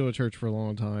 I didn't go to church for a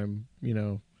long time, you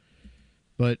know,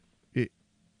 but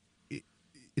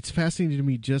it's fascinating to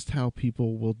me just how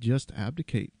people will just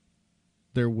abdicate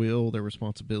their will, their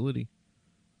responsibility.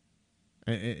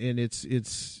 And it's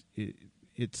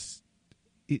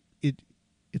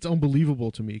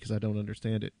unbelievable to me because I don't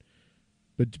understand it.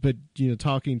 But you know,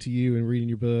 talking to you and reading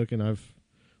your book, and I've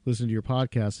listened to your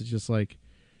podcast, it's just like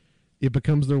it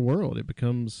becomes their world. It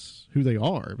becomes who they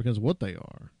are. It becomes what they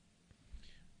are.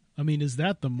 I mean, is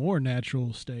that the more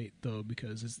natural state though?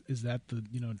 Because is that the,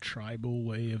 you know, tribal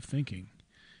way of thinking?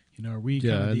 You know, are we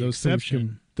kind of the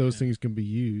exception? Those things can be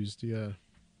used. Yeah.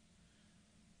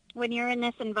 When you're in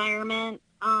this environment,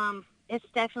 it's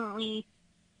definitely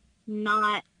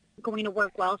not going to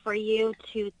work well for you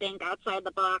to think outside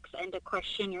the box and to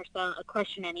question yourself,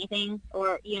 question anything,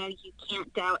 or, you know, you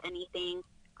can't doubt anything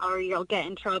or you'll get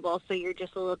in trouble. So you're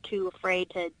just a little too afraid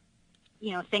to,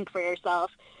 you know, think for yourself.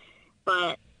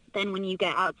 But then when you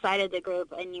get outside of the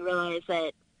group and you realize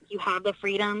that you have the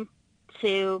freedom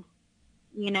to,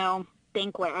 you know,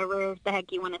 think whatever the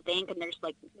heck you want to think, and there's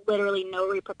like literally no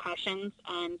repercussions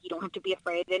and you don't have to be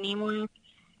afraid anymore,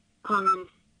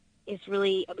 it's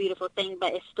really a beautiful thing.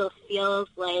 But it still feels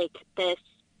like this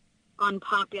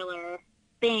unpopular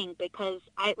thing because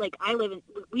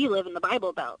we live in the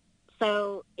Bible Belt,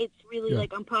 so it's really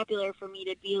like unpopular for me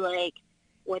to be like,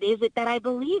 what is it that I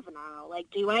believe now? Like,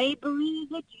 do I believe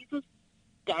that Jesus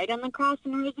died on the cross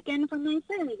and rose again from my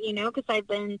sins? You know, because I've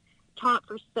been taught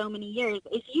for so many years,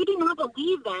 if you do not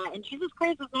believe that and Jesus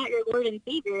Christ is not your Lord and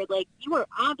Savior, like, you are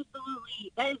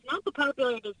absolutely, that is not the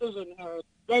popular decision here.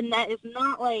 Then that is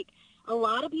not, like, a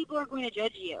lot of people are going to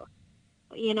judge you.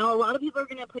 You know, a lot of people are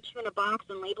going to put you in a box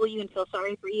and label you and feel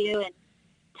sorry for you and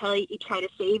tell you, try to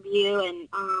save you. And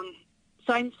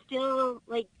so I'm still,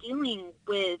 like, dealing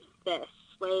with this,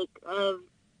 like, of,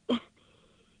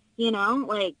 you know,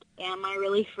 like, am I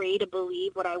really free to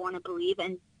believe what I want to believe?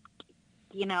 And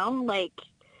you know, like,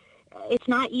 it's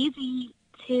not easy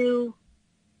to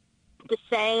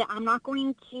say I'm not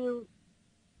going to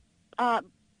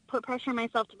put pressure on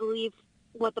myself to believe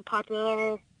what the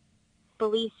popular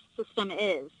belief system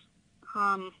is.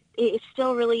 It's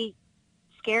still really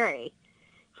scary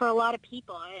for a lot of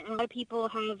people. And a lot of people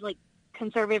have, like,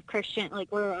 conservative Christian, like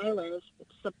where I live,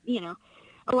 it's, you know,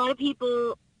 a lot of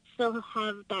people still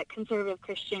have that conservative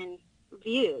Christian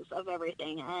views of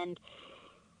everything. And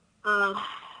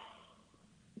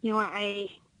you know,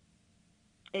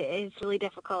 it's really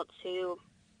difficult to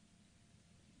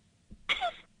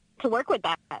work with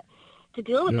that, to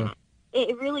deal with that.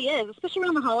 It really is, especially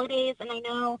around the holidays. And I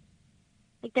know,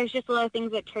 like, there's just a lot of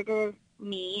things that trigger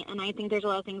me, and I think there's a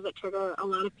lot of things that trigger a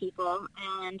lot of people.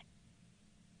 And,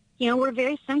 you know, we're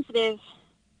very sensitive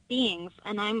beings,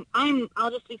 and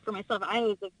I'll just speak for myself. I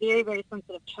was a very, very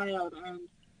sensitive child, and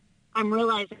I'm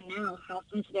realizing now how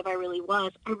sensitive I really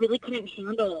was. I really couldn't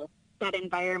handle that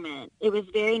environment. It was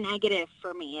very negative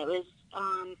for me. It was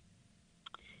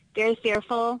very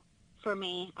fearful for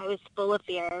me. I was full of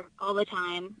fear all the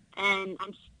time, and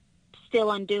I'm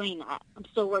still undoing that. I'm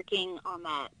still working on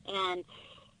that. And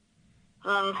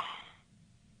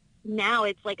now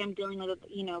it's like I'm dealing with,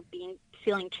 you know,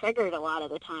 feeling triggered a lot of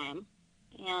the time.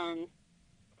 And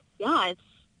yeah,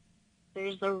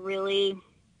 there's a really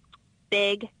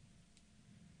big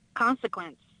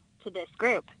consequence to this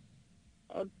group.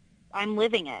 I'm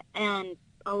living it, and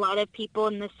a lot of people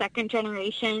in the second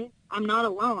generation, I'm not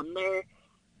alone. They're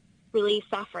really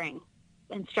suffering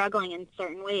and struggling in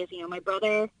certain ways. You know, my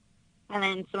brother and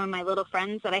then some of my little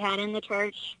friends that I had in the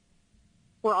church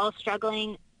were all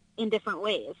struggling in different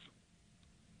ways,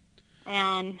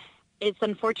 and it's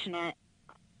unfortunate.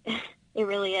 It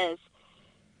really is.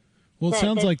 Well, it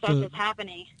sounds like stuff is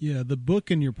happening. Yeah, the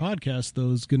book and your podcast,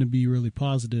 though, is going to be really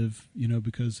positive, you know,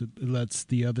 because it lets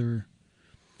the other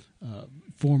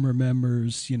former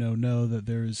members, you know that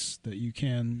that you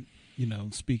can, you know,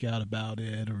 speak out about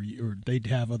it, or they'd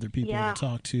have other people to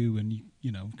talk to, and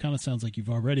you know, kind of sounds like you've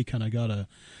already kind of got a,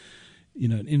 you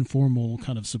know, an informal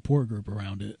kind of support group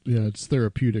around it. Yeah, it's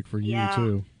therapeutic for you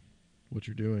too, what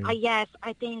you're doing. Yes,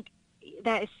 I think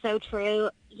that is so true.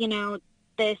 You know,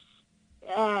 this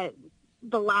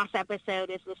the last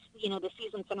episode is this, you know, the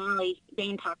season finale.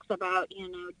 Dane talks about,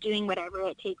 you know, doing whatever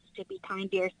it takes to be kind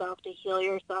to yourself, to heal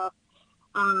yourself.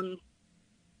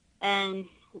 And,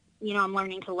 you know, I'm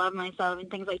learning to love myself and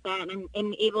things like that. And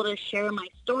I'm able to share my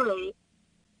story.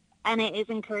 And it is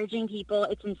encouraging people.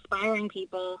 It's inspiring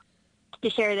people to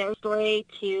share their story,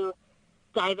 to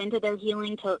dive into their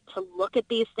healing, to look at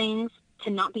these things, to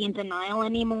not be in denial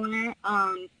anymore.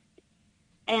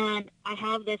 And I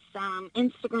have this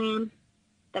Instagram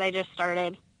that I just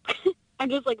started. I'm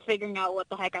just like figuring out what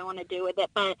the heck I want to do with it.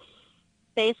 But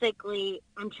basically,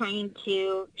 I'm trying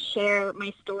to share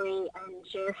my story and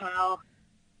share how,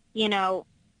 you know,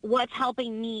 what's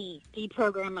helping me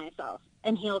deprogram myself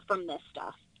and heal from this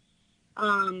stuff.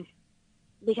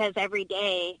 Because every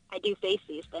day I do face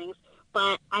these things,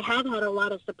 but I have had a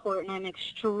lot of support, and I'm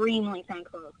extremely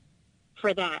thankful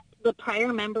for that. The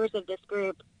prior members of this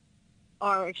group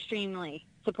are extremely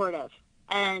supportive,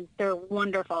 and they're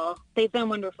wonderful. They've been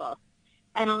wonderful.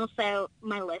 And also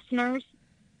my listeners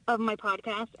of my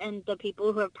podcast and the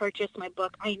people who have purchased my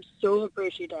book, I am so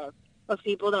appreciative of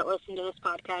people that listen to this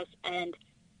podcast and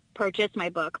purchase my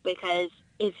book, because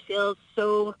it feels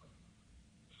so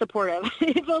supportive.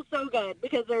 It feels so good,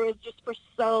 because there was just for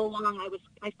so long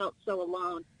I felt so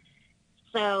alone.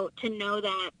 So to know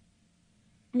that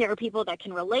there are people that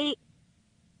can relate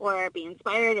or be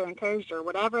inspired or encouraged or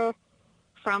whatever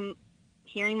from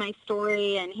hearing my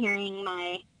story and hearing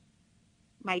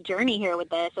my journey here with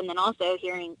this, and then also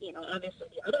hearing, you know, obviously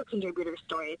the other contributor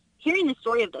stories, hearing the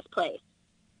story of this place,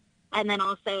 and then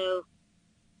also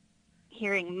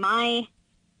hearing my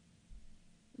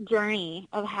journey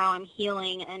of how I'm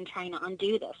healing and trying to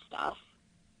undo this stuff,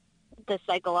 the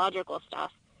psychological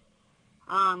stuff.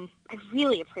 I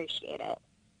really appreciate it.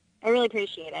 I really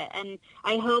appreciate it. And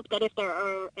I hope that if there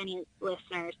are any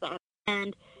listeners that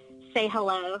and say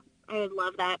hello, I would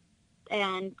love that,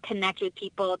 and connect with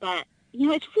people that, you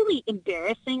know, it's really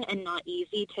embarrassing and not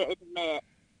easy to admit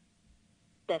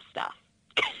this stuff.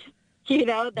 You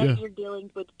know, that you're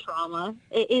dealing with trauma.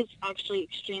 It is actually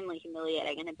extremely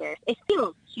humiliating and embarrassing. It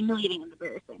feels humiliating and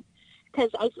embarrassing, because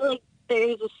I feel like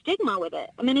there's a stigma with it.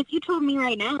 I mean, if you told me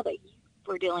right now that you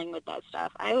were dealing with that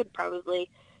stuff, I would probably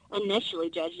initially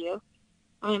judge you.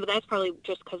 I mean, but that's probably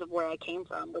just because of where I came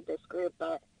from with this group.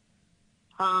 But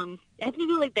I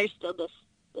feel like there's still this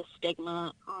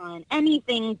stigma on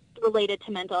anything related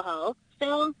to mental health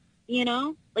still, you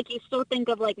know? Like, you still think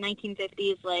of, like,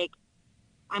 1950s, like,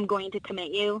 I'm going to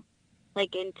commit you,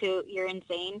 like, into you're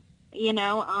insane, you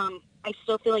know? I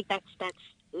still feel like that's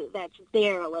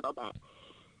there a little bit.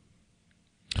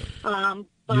 But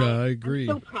yeah, I agree.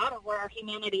 I'm so proud of where our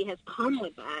humanity has come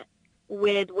with that,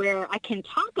 with where I can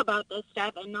talk about this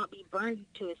stuff and not be burned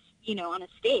to a, you know, on a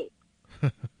stake.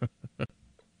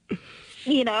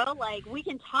 You know, like, we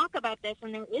can talk about this,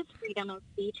 and there is freedom of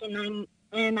speech, and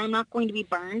I'm not going to be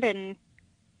burned, and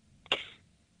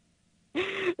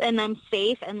I'm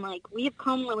safe, and, like, we've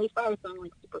come really far, so I'm,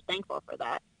 like, super thankful for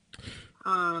that.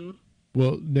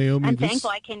 Well, Naomi, I'm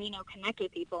thankful I can, you know, connect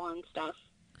with people and stuff,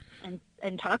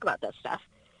 and talk about this stuff.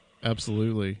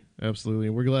 Absolutely.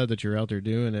 We're glad that you're out there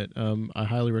doing it. I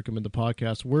highly recommend the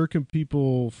podcast. Where can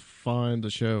people find the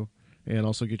show and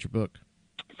also get your book?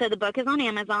 So the book is on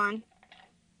Amazon.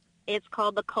 It's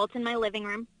called The Cult in My Living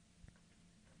Room.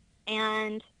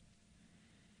 And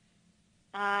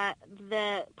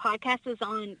the podcast is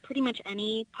on pretty much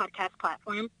any podcast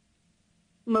platform.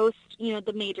 Most, you know,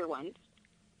 the major ones.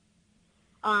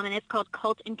 And it's called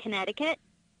Cult in Connecticut.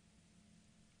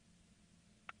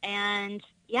 And,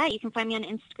 yeah, you can find me on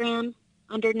Instagram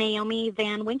under Naomi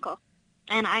Van Winkle.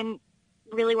 And I'm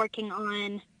really working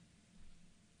on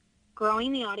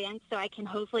growing the audience so I can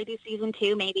hopefully do season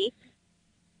 2 maybe.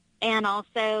 And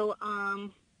also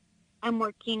I'm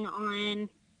working on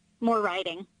more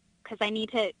writing, because I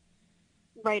need to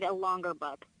write a longer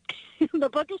book. The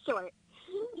book is short.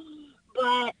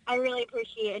 But I really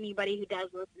appreciate anybody who does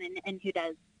listen and who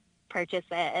does purchase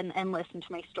it and listen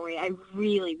to my story. I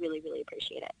really, really, really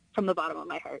appreciate it from the bottom of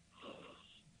my heart.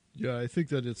 Yeah, I think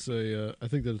that it's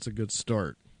a good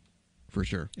start, for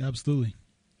sure. Absolutely.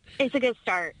 It's a good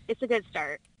start.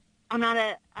 I'm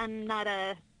not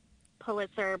a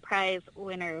Pulitzer Prize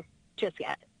winner just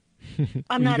yet.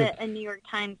 I'm not a New York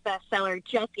Times bestseller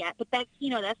just yet, but that's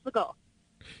the goal.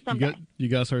 Someday. You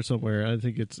guys heard somewhere. I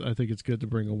think it's good to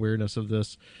bring awareness of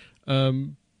this.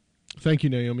 Thank you,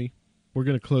 Naomi. We're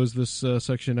going to close this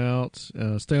section out.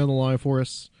 Stay on the line for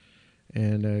us.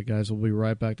 And guys, we'll be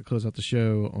right back to close out the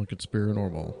show on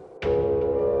Conspiranormal.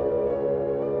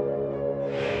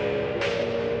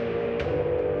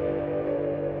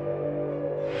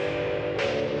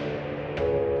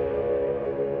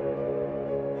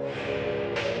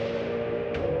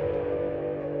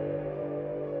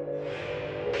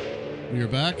 We are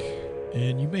back.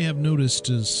 And you may have noticed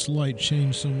a slight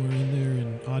change somewhere in there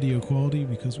in audio quality,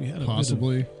 because we had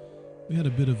a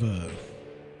bit of a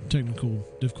technical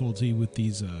difficulty with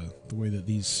these the way that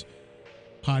these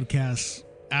podcasts,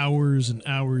 hours and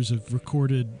hours of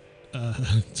recorded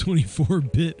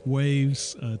 24-bit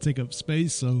waves take up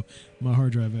space, so my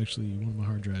hard drive one of my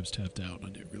hard drives tapped out. I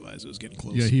didn't realize it was getting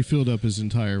close. Yeah, he filled up his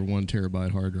entire 1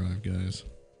 terabyte hard drive, guys.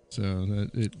 So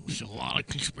it's a lot of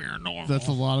conspiranormal. That's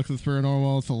a lot of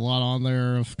conspiranormal. It's a lot on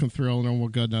there of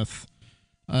conspiranormal goodness.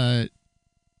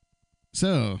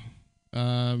 So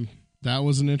that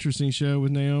was an interesting show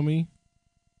with Naomi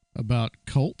about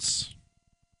cults.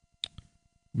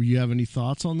 Do you have any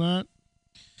thoughts on that?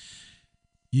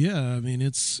 Yeah, I mean,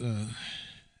 it's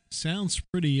sounds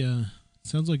pretty.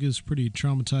 Sounds like it's a pretty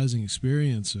traumatizing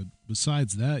experience.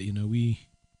 Besides that,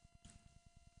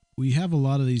 we have a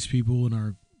lot of these people in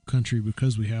our country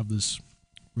because we have this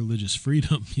religious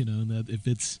freedom. And that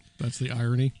that's the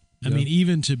irony. I mean,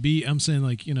 even I'm saying,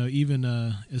 like, even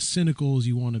as cynical as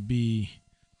you want to be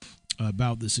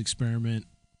about this experiment,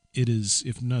 it is,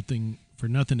 if nothing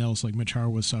else, like Mitch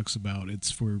Horowitz talks about,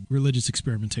 it's for religious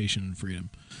experimentation and freedom.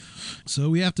 So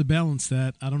we have to balance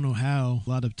that. I don't know how. A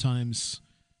lot of times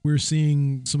we're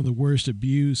seeing some of the worst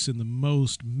abuse in the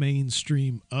most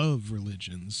mainstream of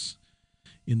religions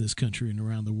in this country and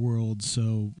around the world.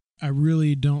 So I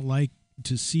really don't like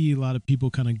to see a lot of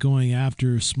people kind of going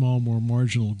after small, more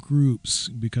marginal groups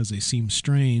because they seem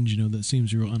strange. That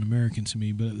seems real un-American to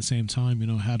me. But at the same time,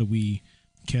 how do we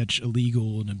catch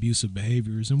illegal and abusive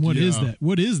behaviors, and what is that?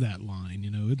 What is that line?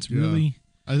 It's really.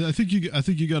 I think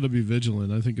you got to be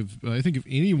vigilant. I think if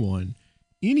anyone,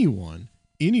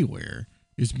 anywhere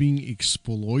is being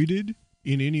exploited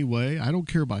in any way, I don't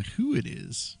care by who it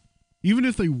is. Even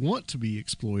if they want to be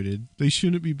exploited, they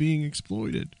shouldn't be being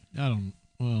exploited.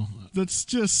 That's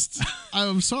just.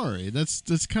 I'm sorry.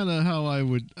 That's kind of how I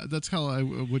would. That's how I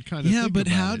would kind of. Yeah, think but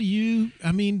about how it. do you?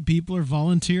 I mean, people are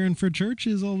volunteering for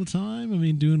churches all the time. I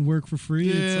mean, doing work for free.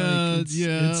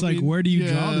 It's like where do you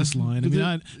draw this line? I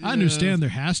mean, I understand there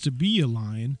has to be a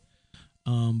line,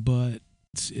 but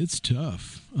it's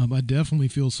tough. I definitely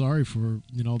feel sorry for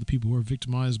all the people who are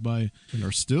victimized by and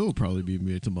are still probably being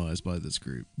victimized by this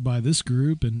group,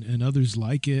 and others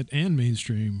like it, and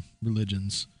mainstream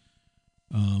religions.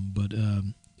 But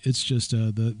it's just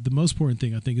the most important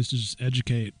thing, I think, is to just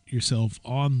educate yourself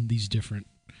on these different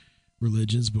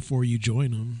religions before you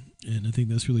join them. And I think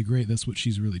that's really great. That's what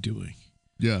she's really doing.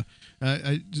 Yeah,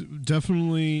 I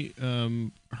definitely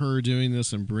her doing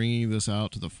this and bringing this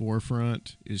out to the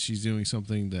forefront is she's doing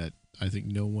something that I think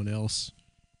no one else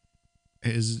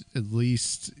is, at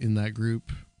least in that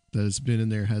group that has been in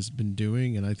there, has been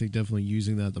doing. And I think definitely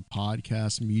using that the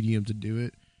podcast medium to do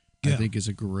it. I think is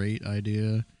a great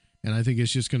idea. And I think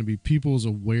it's just going to be people's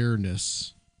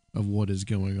awareness of what is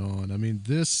going on. I mean,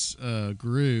 this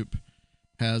group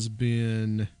has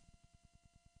had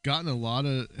a lot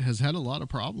of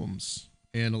problems,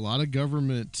 and a lot of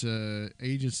government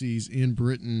agencies in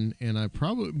Britain, and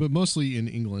but mostly in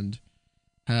England,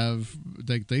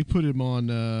 they put him on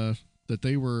that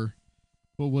they were,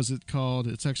 what was it called?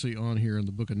 It's actually on here in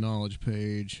the Book of Knowledge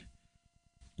page,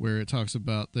 where it talks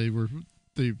about the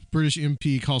British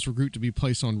MP calls for group to be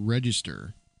placed on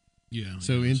register. Yeah.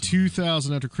 So in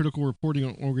 2000, after critical reporting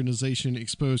on organization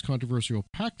exposed controversial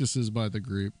practices by the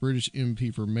group, British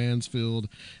MP for Mansfield,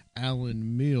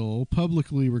 Alan Mill,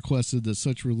 publicly requested that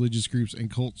such religious groups and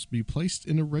cults be placed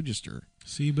in a register.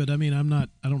 See, but I mean, I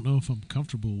don't know if I'm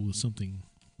comfortable with something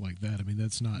like that. I mean,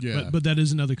 that's not. Yeah. But that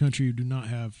is another country who does not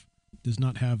have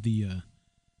the,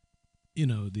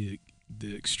 the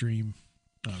extreme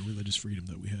religious freedom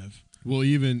that we have. Well,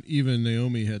 even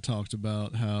Naomi had talked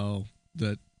about how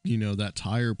that that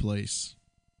tire place,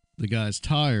 the guy's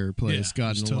tire place,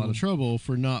 got in a lot of trouble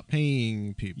for not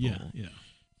paying people. Yeah.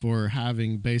 For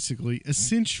having basically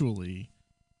essentially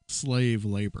slave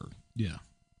labor. Yeah.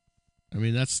 I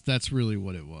mean, that's really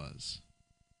what it was.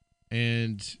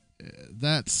 And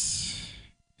that's,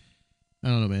 I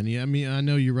don't know, man. Yeah, I mean, I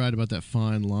know you're right about that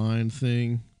fine line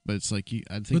thing. But it's like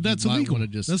I think, but that's illegal.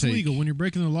 That's illegal. When you're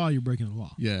breaking the law, you're breaking the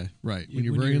law. Yeah, right. When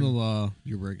you're breaking the law,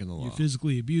 you're breaking the law. You're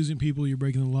physically abusing people, you're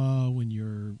breaking the law. When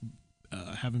you're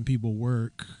having people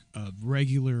work a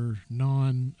regular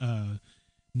non-profit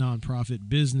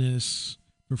business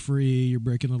for free, you're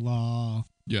breaking the law.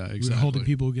 Yeah, exactly. You're holding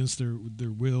people against their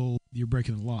will, you're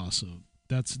breaking the law. So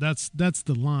that's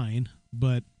the line.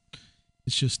 But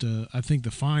it's just I think the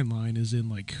fine line is in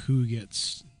like who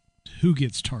gets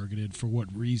targeted for what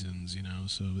reasons,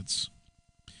 so it's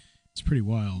pretty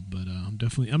wild. But I'm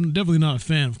definitely not a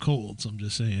fan of cults. I'm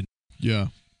just saying. Yeah.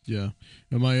 And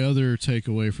my other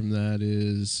takeaway from that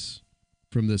is,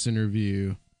 from this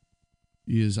interview,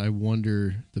 is I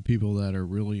wonder the people that are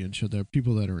really in charge, the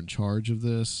people that are in charge of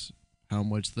this, how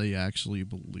much they actually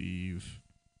believe,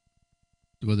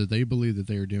 whether they believe that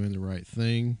they are doing the right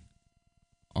thing,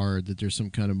 are that there's some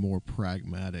kind of more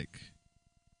pragmatic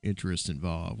interest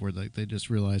involved, where like they just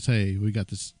realize, hey, we got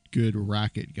this good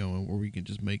racket going where we can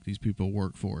just make these people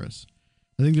work for us.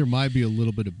 I think there might be a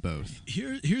little bit of both.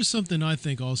 Here's something I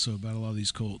think also about a lot of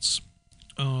these cults.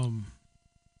 I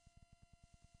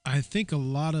think a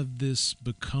lot of this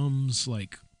becomes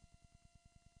like,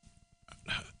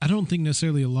 I don't think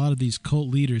necessarily a lot of these cult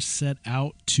leaders set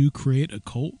out to create a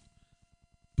cult,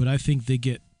 but I think they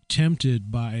get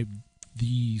tempted by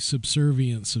the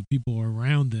subservience of people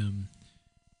around them.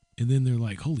 And then they're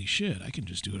like, holy shit, I can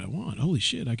just do what I want. Holy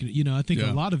shit, I can, I think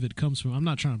a lot of it comes from, I'm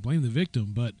not trying to blame the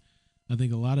victim, but I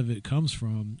think a lot of it comes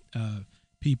from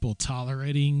people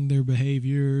tolerating their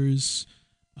behaviors.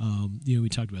 We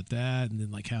talked about that, and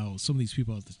then like how some of these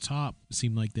people at the top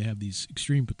seem like they have these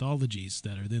extreme pathologies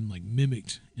that are then like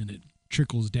mimicked, and it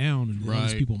trickles down, and all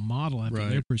these people model after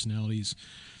their personalities.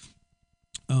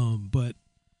 But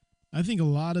I think a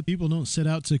lot of people don't set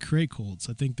out to create cults.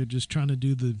 I think they're just trying to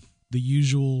do the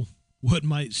usual, what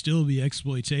might still be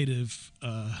exploitative,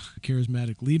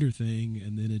 charismatic leader thing,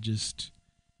 and then they just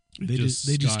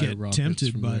get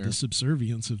tempted by the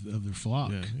subservience of their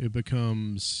flock. Yeah, it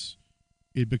becomes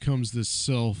this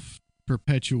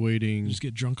self-perpetuating, just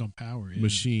get drunk on power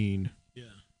machine. Yeah,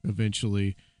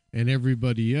 eventually, and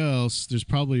everybody else. There's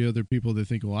probably other people that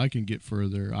think, well, I can get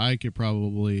further. I could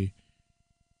probably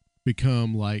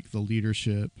become like the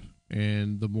leadership.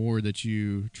 And the more that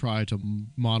you try to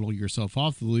model yourself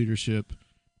off the leadership,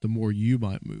 the more you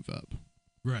might move up.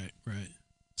 Right.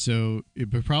 So it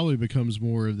probably becomes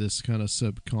more of this kind of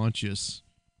subconscious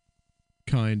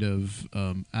kind of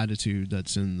attitude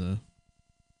that's in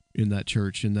that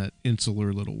church, in that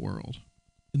insular little world.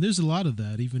 And there's a lot of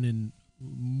that, even in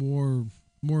more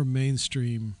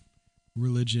mainstream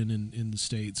religion in the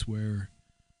States, where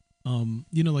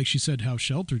like she said, how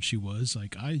sheltered she was.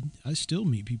 Like I still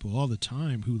meet people all the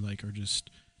time who like are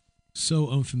just so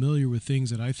unfamiliar with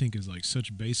things that I think is like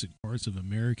such basic parts of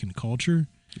American culture.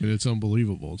 And it's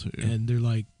unbelievable too. And they're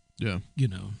like,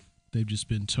 they've just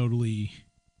been totally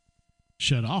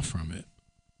shut off from it.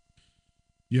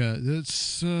 Yeah,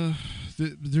 that's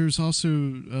there's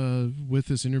also with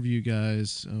this interview,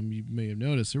 guys, you may have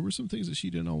noticed there were some things that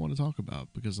she did not want to talk about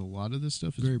because a lot of this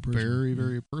stuff is very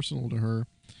personal to her.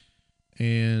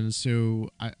 And so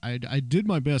I did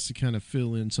my best to kind of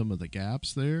fill in some of the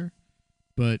gaps there,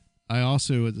 but I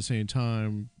also at the same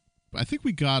time, I think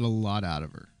we got a lot out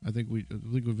of her. I think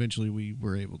eventually we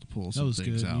were able to pull some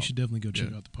things out. You should definitely go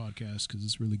check out the podcast because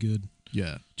it's really good.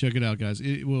 Yeah, check it out, guys.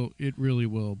 It really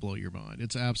will blow your mind.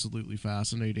 It's absolutely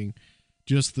fascinating.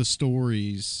 Just the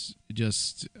stories,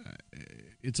 it's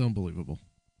unbelievable.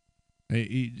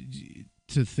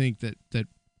 To think that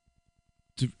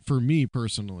for me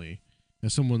personally,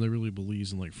 as someone that really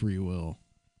believes in like free will,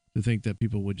 to think that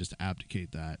people would just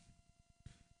abdicate that.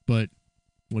 But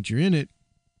once you're in it,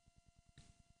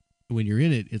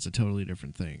 it's a totally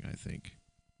different thing, I think.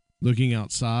 Looking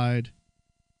outside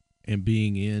and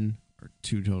being in are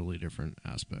two totally different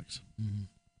aspects. Mm-hmm.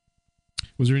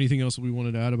 Was there anything else that we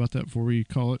wanted to add about that before we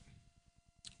call it?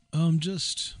 I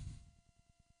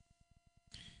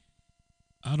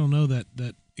don't know,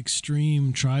 that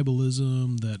extreme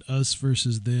tribalism, that us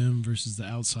versus them versus the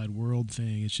outside world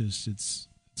thing. It's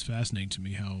fascinating to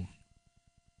me how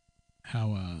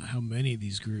many of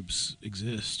these groups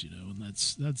exist, and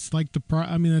that's like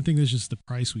I think that's just the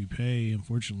price we pay,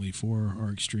 unfortunately, for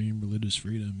our extreme religious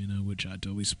freedom, which I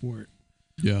totally support.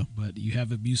 Yeah. But you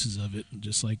have abuses of it,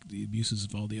 just like the abuses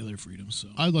of all the other freedoms. So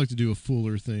I'd like to do a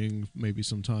fuller thing maybe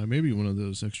sometime, maybe one of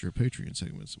those extra Patreon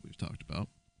segments that we've talked about.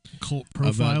 Cult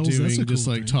profiles, about doing that's a cool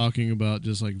thing. Talking about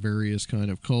just like various kind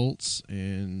of cults,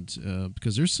 and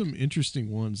because there's some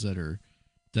interesting ones that are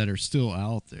still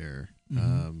out there.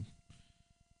 Mm-hmm.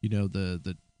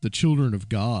 The Children of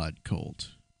God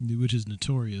cult, which is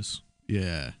notorious.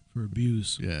 Yeah, for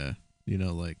abuse. Yeah,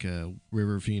 like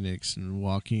River Phoenix and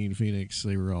Joaquin Phoenix,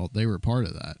 they were part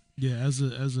of that. Yeah, as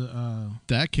a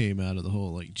that came out of the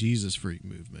whole like Jesus freak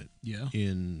movement. Yeah,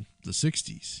 in the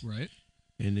 60s. Right.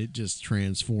 And it just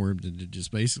transformed into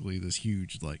just basically this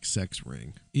huge like sex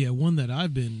ring. Yeah, one that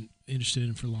I've been interested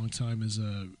in for a long time is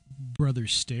Brother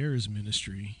Stairs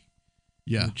ministry.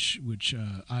 Yeah, which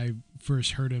I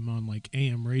first heard him on like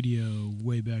AM radio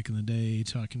way back in the day,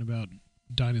 talking about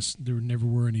there never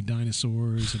were any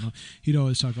dinosaurs, and he'd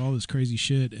always talk all this crazy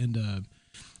shit. And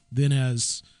then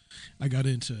as I got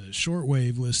into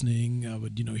shortwave listening, I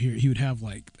would hear they'd have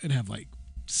like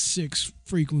 6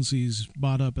 frequencies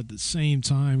bought up at the same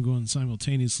time, going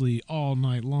simultaneously all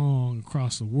night long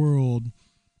across the world.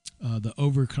 The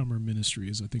Overcomer Ministry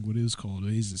is, I think, what it is called.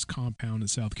 It is this compound in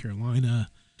South Carolina.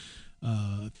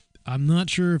 I'm not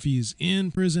sure if he's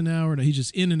in prison now or he's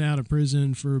just in and out of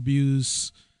prison for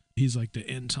abuse. He's like the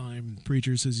end time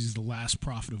preacher, says he's the last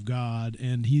prophet of God.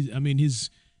 And he's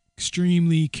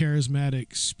extremely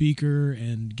charismatic speaker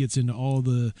and gets into all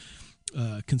the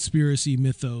conspiracy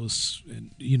mythos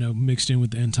and, mixed in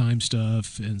with the end time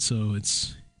stuff. And so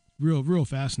it's real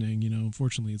fascinating.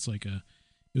 Unfortunately it's like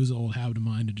it was an old habit of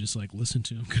mine to just like listen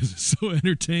to him because it's so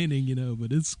entertaining,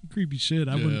 but it's creepy shit.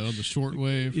 On the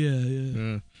shortwave.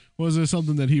 Yeah. Was there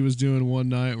something that he was doing one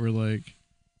night where like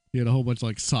he had a whole bunch of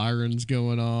like sirens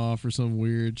going off or some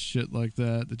weird shit like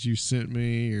that you sent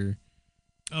me? Or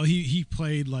oh, he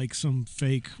played like one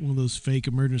of those fake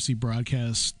emergency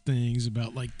broadcast things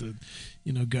about like the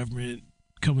government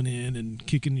coming in and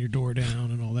kicking your door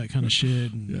down and all that kind of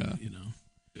shit. And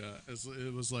yeah,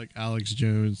 it was like Alex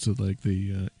Jones to like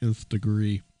the nth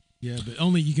degree. Yeah, but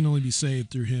you can only be saved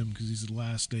through him because he's the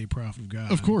last day prophet of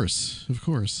God. Of course. He's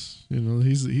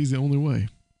the only way.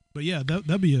 But yeah,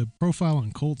 that'd be a profile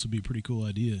on cults would be a pretty cool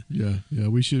idea. Yeah,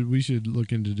 we should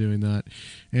look into doing that,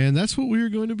 and that's what we're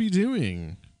going to be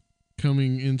doing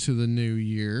coming into the new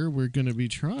year. We're going to be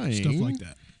trying stuff like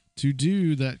that to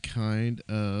do those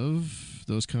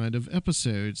kind of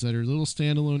episodes that are little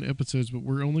standalone episodes, but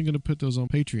we're only going to put those on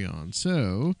Patreon.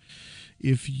 So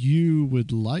if you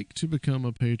would like to become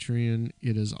a Patreon,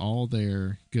 it is all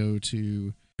there. Go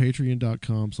to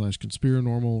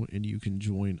patreon.com/conspiranormal and you can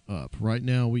join up. Right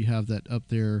now we have that up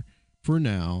there for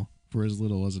now for as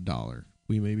little as $1.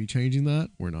 We may be changing that.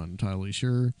 We're not entirely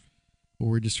sure, but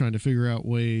we're just trying to figure out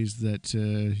ways that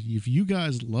if you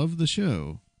guys love the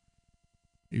show,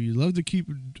 if you love to keep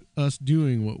us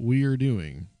doing what we are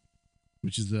doing,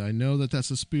 which is that I know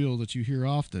that's a spiel that you hear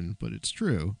often, but it's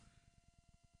true.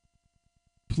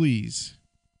 Please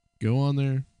go on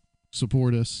there,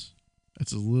 support us.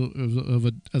 It's a little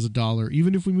as $1.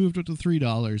 Even if we moved up to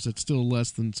 $3, it's still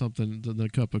less than a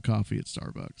cup of coffee at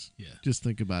Starbucks. Yeah, just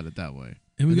think about it that way.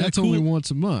 And that's only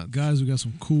once a month, guys. We got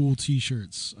some cool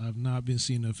T-shirts. I've not been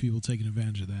seeing enough people taking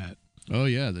advantage of that. Oh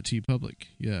yeah, the TeePublic.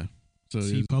 Yeah, so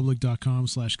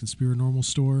TeePublic.com/conspiranormal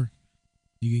store.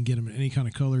 You can get them in any kind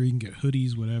of color. You can get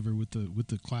hoodies, whatever, with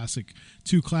the classic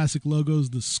 2 classic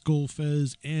logos: the Skull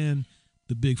Fez and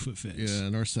the Bigfoot Fez. Yeah,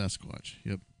 and our Sasquatch.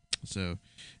 Yep. So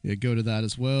go to that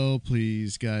as well.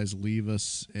 Please, guys, leave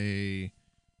us a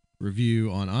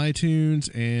review on iTunes.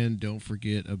 And don't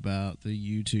forget about the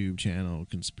YouTube channel,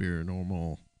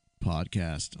 Conspiranormal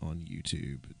Podcast on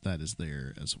YouTube. That is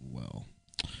there as well.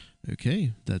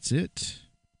 Okay, that's it.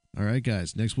 All right,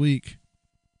 guys. Next week,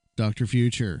 Dr.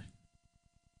 Future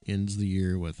ends the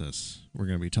year with us. We're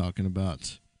going to be talking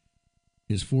about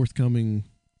his forthcoming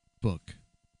book.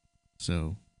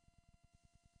 So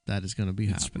that is going to be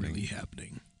happening. It's really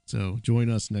happening. So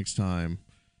join us next time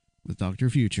with Dr.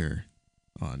 Future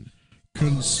on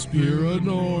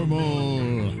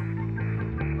Conspiranormal.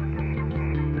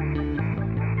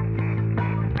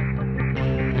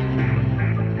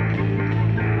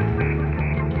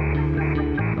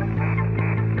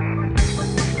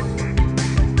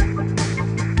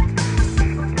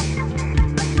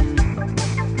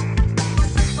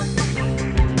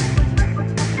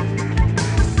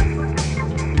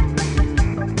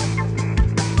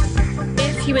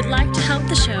 If you would like to help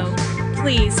the show,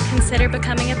 please consider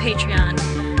becoming a Patreon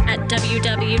at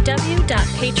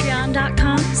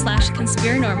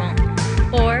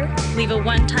www.patreon.com/conspiranormal or leave a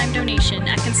one-time donation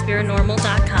at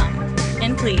conspiranormal.com.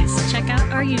 And please check out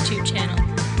our YouTube channel,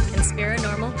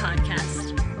 Conspiranormal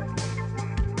Podcast.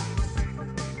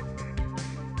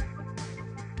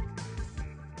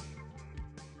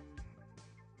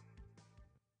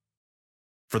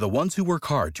 For the ones who work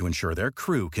hard to ensure their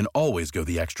crew can always go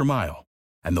the extra mile,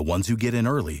 and the ones who get in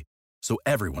early so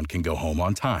everyone can go home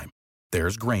on time,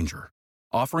 there's Grainger,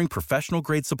 offering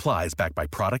professional-grade supplies backed by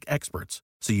product experts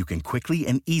so you can quickly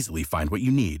and easily find what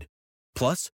you need.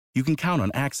 Plus, you can count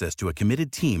on access to a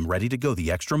committed team ready to go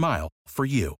the extra mile for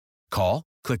you. Call,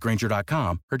 click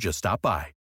Grainger.com, or just stop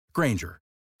by. Grainger,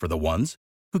 for the ones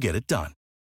who get it done.